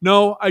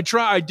 No, I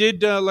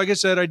did, like I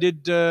said, I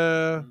did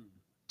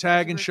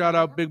tag and shout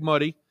out Big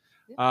Muddy.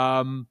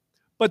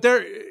 But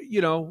there,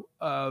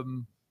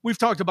 we've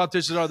talked about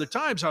this at other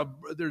times, how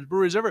there's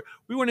breweries everywhere.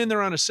 We went in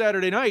there on a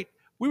Saturday night.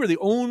 We were the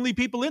only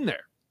people in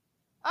there.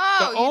 Oh,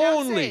 The you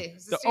don't only- say.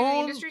 Is the state of the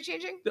industry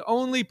changing? The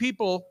only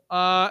people.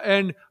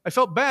 And I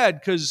felt bad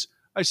because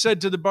I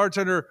said to the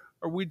bartender,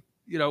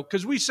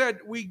 because we said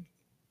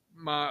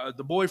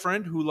the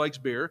boyfriend who likes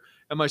beer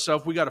and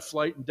myself, we got a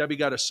flight, and Debbie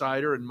got a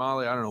cider, and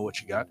Molly, I don't know what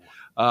she got.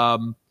 I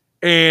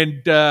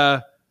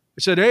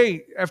said,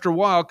 hey, after a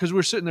while, because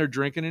we're sitting there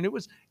drinking, and it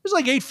was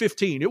like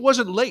 8:15. It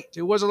wasn't late.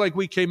 It wasn't like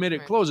we came in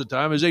at closing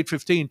time. It was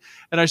 8:15.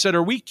 And I said,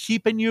 are we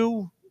keeping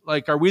you?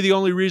 Like, are we the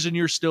only reason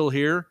you're still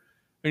here?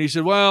 And he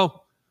said,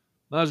 well,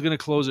 I was going to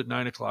close at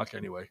 9 o'clock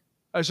anyway.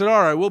 I said,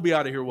 all right, we'll be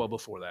out of here well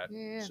before that.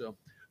 Yeah. So,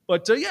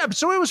 but so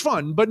it was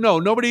fun. But no,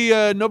 nobody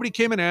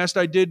came and asked.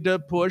 I did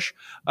push.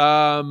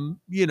 Got a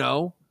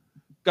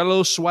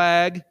little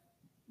swag, at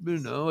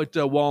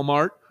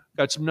Walmart.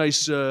 Got some nice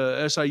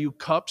SIU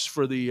cups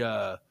for the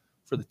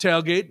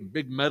tailgate, and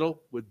big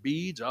metal with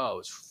beads. Oh, it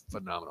was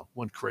phenomenal.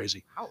 Went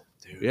crazy. Wow.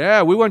 Dude.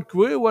 Yeah, we went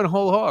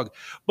whole hog.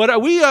 But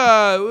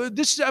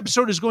this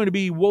episode is going to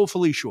be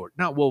woefully short.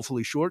 Not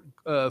woefully short,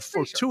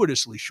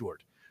 fortuitously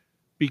short.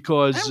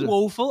 Because I'm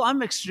woeful.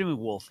 I'm extremely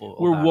woeful.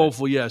 We're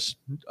woeful, yes.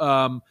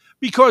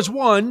 Because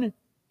one,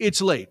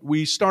 it's late.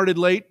 We started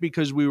late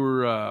because we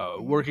were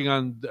working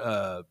on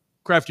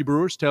Crafty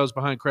Brewers, Tales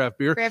Behind Craft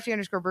Beer.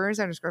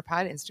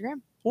 Crafty_brewers_pod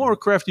Instagram. Or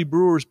Crafty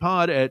Brewers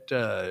Pod at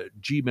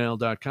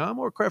gmail.com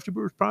or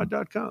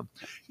craftybrewerspod.com.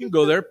 You can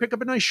go there, pick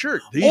up a nice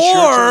shirt. These shirts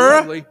are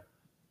lovely.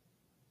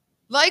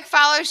 Like,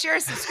 follow, share,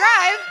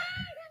 subscribe.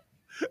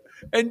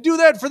 And do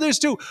that for this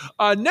too.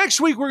 Next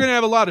week, we're going to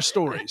have a lot of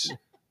stories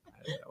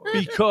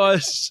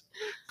because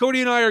Cody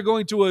and I are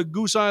going to a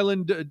Goose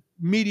Island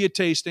media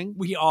tasting.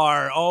 We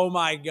are. Oh,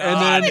 my God.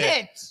 And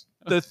then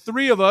the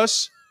 3 of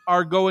us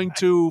are going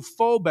to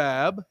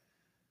Fobab.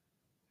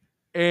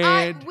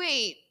 And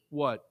wait.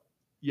 what?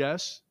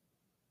 Yes?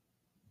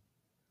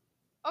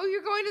 Oh,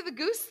 you're going to the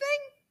goose thing?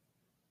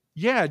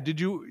 Yeah. Did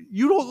you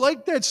don't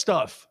like that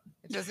stuff?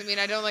 It doesn't mean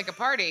I don't like a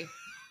party. Do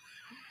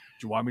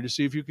you want me to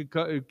see if you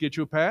could get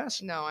you a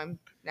pass? No, I'm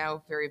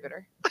now very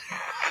bitter.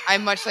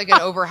 I'm much like an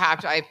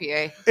overhapped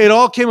IPA. It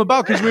all came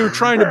about because we were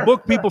trying to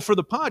book people for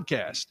the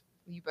podcast.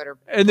 You better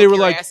And they were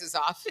your like, asses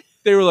off.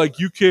 They were like,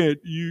 we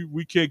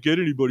can't get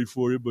anybody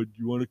for you, but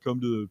you want to come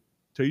to the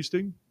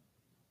tasting?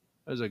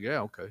 I was like,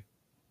 yeah, okay.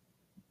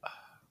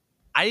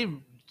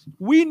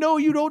 We know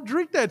you don't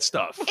drink that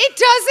stuff. It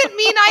doesn't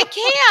mean I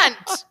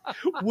can't.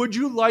 Would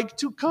you like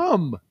to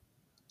come?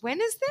 When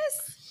is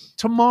this?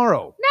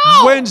 Tomorrow.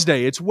 No.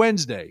 Wednesday. It's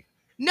Wednesday.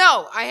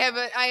 No, I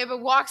have a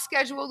walk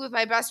scheduled with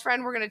my best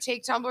friend. We're going to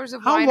take tumblers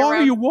of How wine long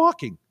around. are you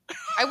walking?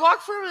 I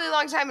walk for a really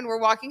long time, and we're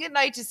walking at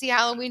night to see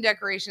Halloween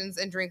decorations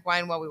and drink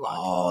wine while we walk.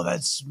 Oh,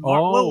 that's smart.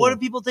 Oh. What do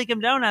people take him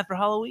down at for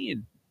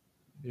Halloween?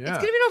 Yeah. It's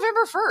going to be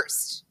November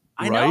 1st.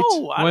 I Right?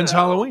 know. I When's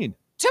don't know. Halloween?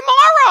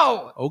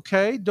 Tomorrow.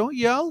 Okay, don't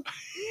yell.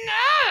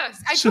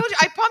 Yes. I told you,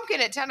 I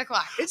pumpkin at 10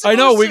 o'clock. I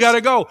know, we got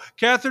to go.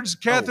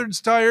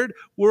 Catherine's tired.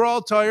 We're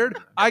all tired.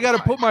 I got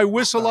to put my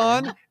whistle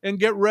on and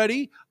get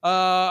ready.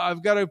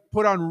 I've got to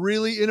put on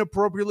really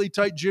inappropriately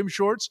tight gym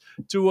shorts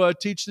to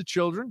teach the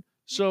children.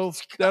 So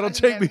that'll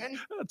take me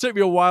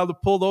a while to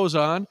pull those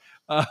on.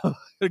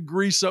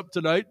 Grease up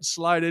tonight and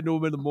slide into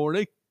them in the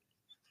morning.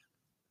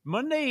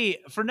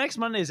 For next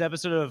Monday's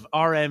episode of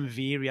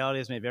RMV, Reality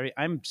is May Vary,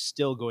 I'm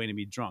still going to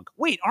be drunk.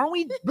 Wait, aren't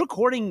we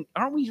recording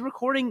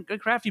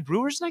Crafty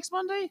Brewers next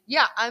Monday?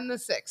 Yeah, on the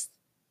 6th.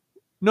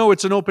 No,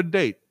 it's an open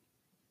date.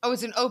 Oh,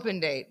 it's an open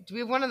date. Do we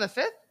have one on the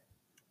 5th?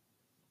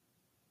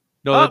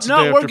 No, that's the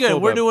day we're after good.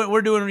 Phobab.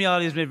 We're doing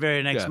Reality is May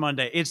Vary next Yeah.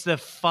 Monday. It's the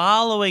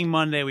following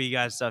Monday we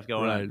got stuff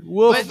going Right. on.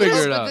 We'll But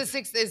figure it but out. the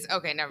 6th is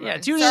okay. Never Yeah,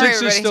 mind. tune Sorry, Six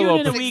is everybody. still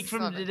in a open. week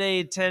from 6 is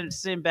today,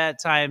 same bad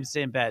time,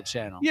 same bad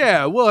channel.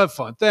 Yeah, we'll have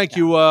fun. Thank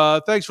you.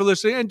 Thanks for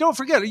listening. And don't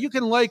forget, you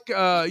can like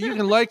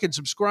and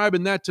subscribe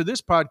and that to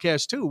this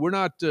podcast too. We're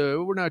not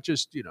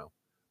just, Yeah,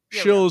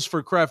 shills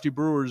for Crafty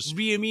Brewers.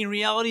 You mean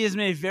Reality is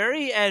May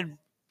Vary? And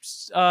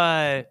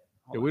Yeah,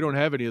 we don't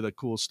have any of the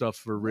cool stuff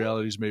for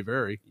Realities May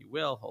Vary. You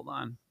will. Hold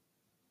on.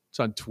 It's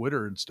on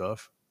Twitter and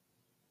stuff,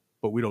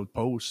 but we don't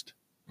post.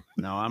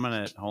 No, I'm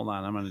going to, hold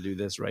on. I'm going to do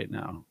this right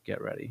now. Get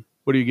ready.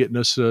 What are you getting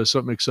us?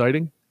 Something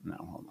exciting? No,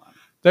 hold on.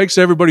 Thanks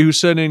to everybody who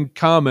sent in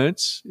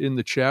comments in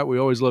the chat. We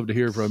always love to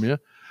hear from you.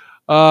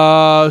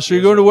 So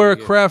you're going to wear a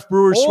craft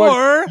brewer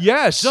sweater? Or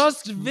Yes.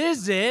 just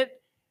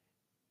visit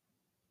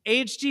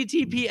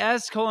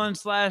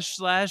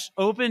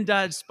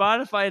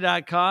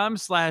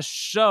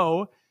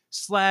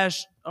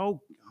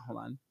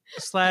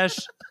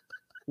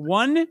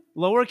https://open.spotify.com/show/1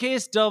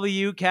 lowercase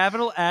w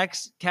capital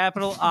X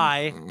capital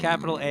I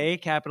capital A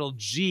capital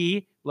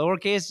G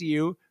lowercase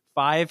u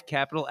 5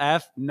 capital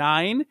F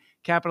 9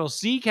 capital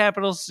C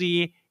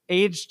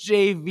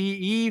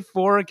HJVE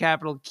 4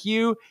 capital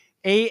Q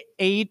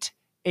 8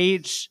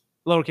 H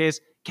lowercase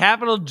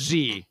capital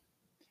G.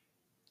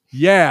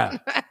 Yeah,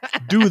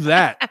 do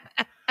that.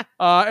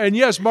 And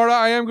yes,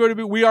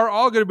 Marta, we are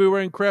all going to be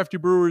wearing Crafty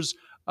Brewers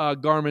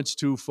garments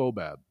to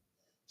Phobab.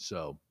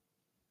 So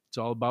it's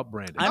all about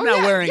branding. I'm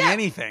not wearing yeah.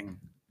 anything.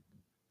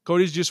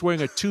 Cody's just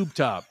wearing a tube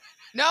top.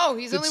 No,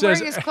 he's It only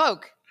says- wearing his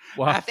cloak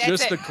Wow, That's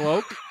just it. the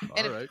cloak?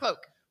 and All a right. cloak.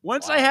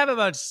 Once Wow. I have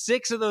about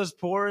 6 of those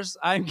pores,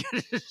 I'm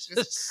gonna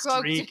just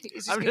cloaked. streak.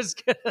 He's just I'm gonna-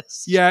 just gonna.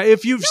 Yeah,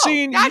 if you've No,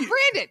 seen not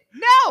branded.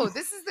 No,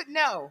 this is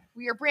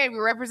we are brand.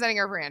 We're representing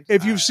our brand.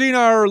 if you've seen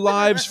our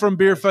lives from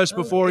Beer Fest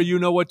before, you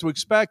know what to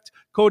expect.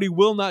 Cody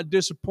will not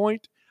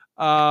disappoint.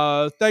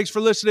 Thanks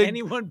for listening.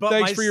 Anyone but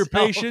Thanks for your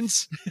myself.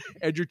 patience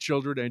and your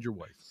children and your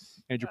wife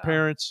and your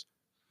parents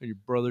and your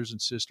brothers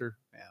and sister.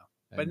 Yeah.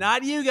 But And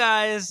not you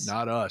guys.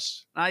 not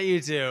us. Not you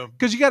two.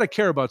 Because you got to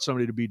care about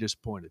somebody to be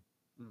disappointed.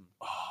 Mm.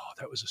 Oh,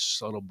 that was a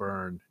subtle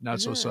burn.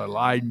 Not so subtle.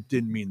 I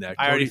didn't mean that.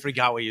 I already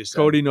forgot what you said.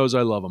 Cody knows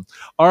I love him.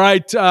 All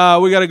right,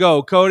 we got to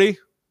go. Cody,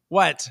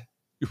 What?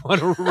 you want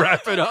to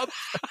wrap it up?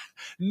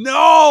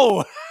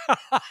 No. You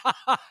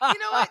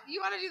know what? You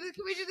want to do this?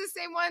 Can we do the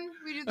same one?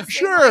 We do the same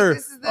Sure. Like,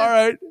 this is the, All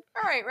right.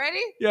 All right.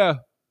 Ready? Yeah.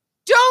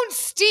 Don't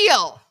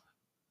steal.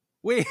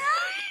 Wait.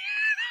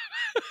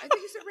 I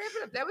think you should wrap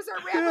it up. That was our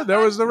wrap. Yeah, up, that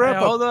was the bud. wrap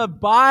up. Hold on.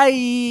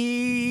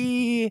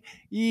 Bye.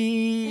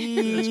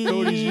 That's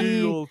Cody's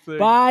usual thing.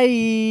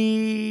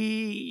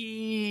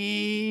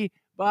 Bye.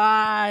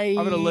 Bye.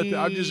 I'm gonna let.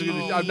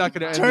 I'm not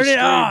gonna end Turn the it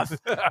stream. off.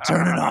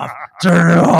 Turn it off. Turn it off.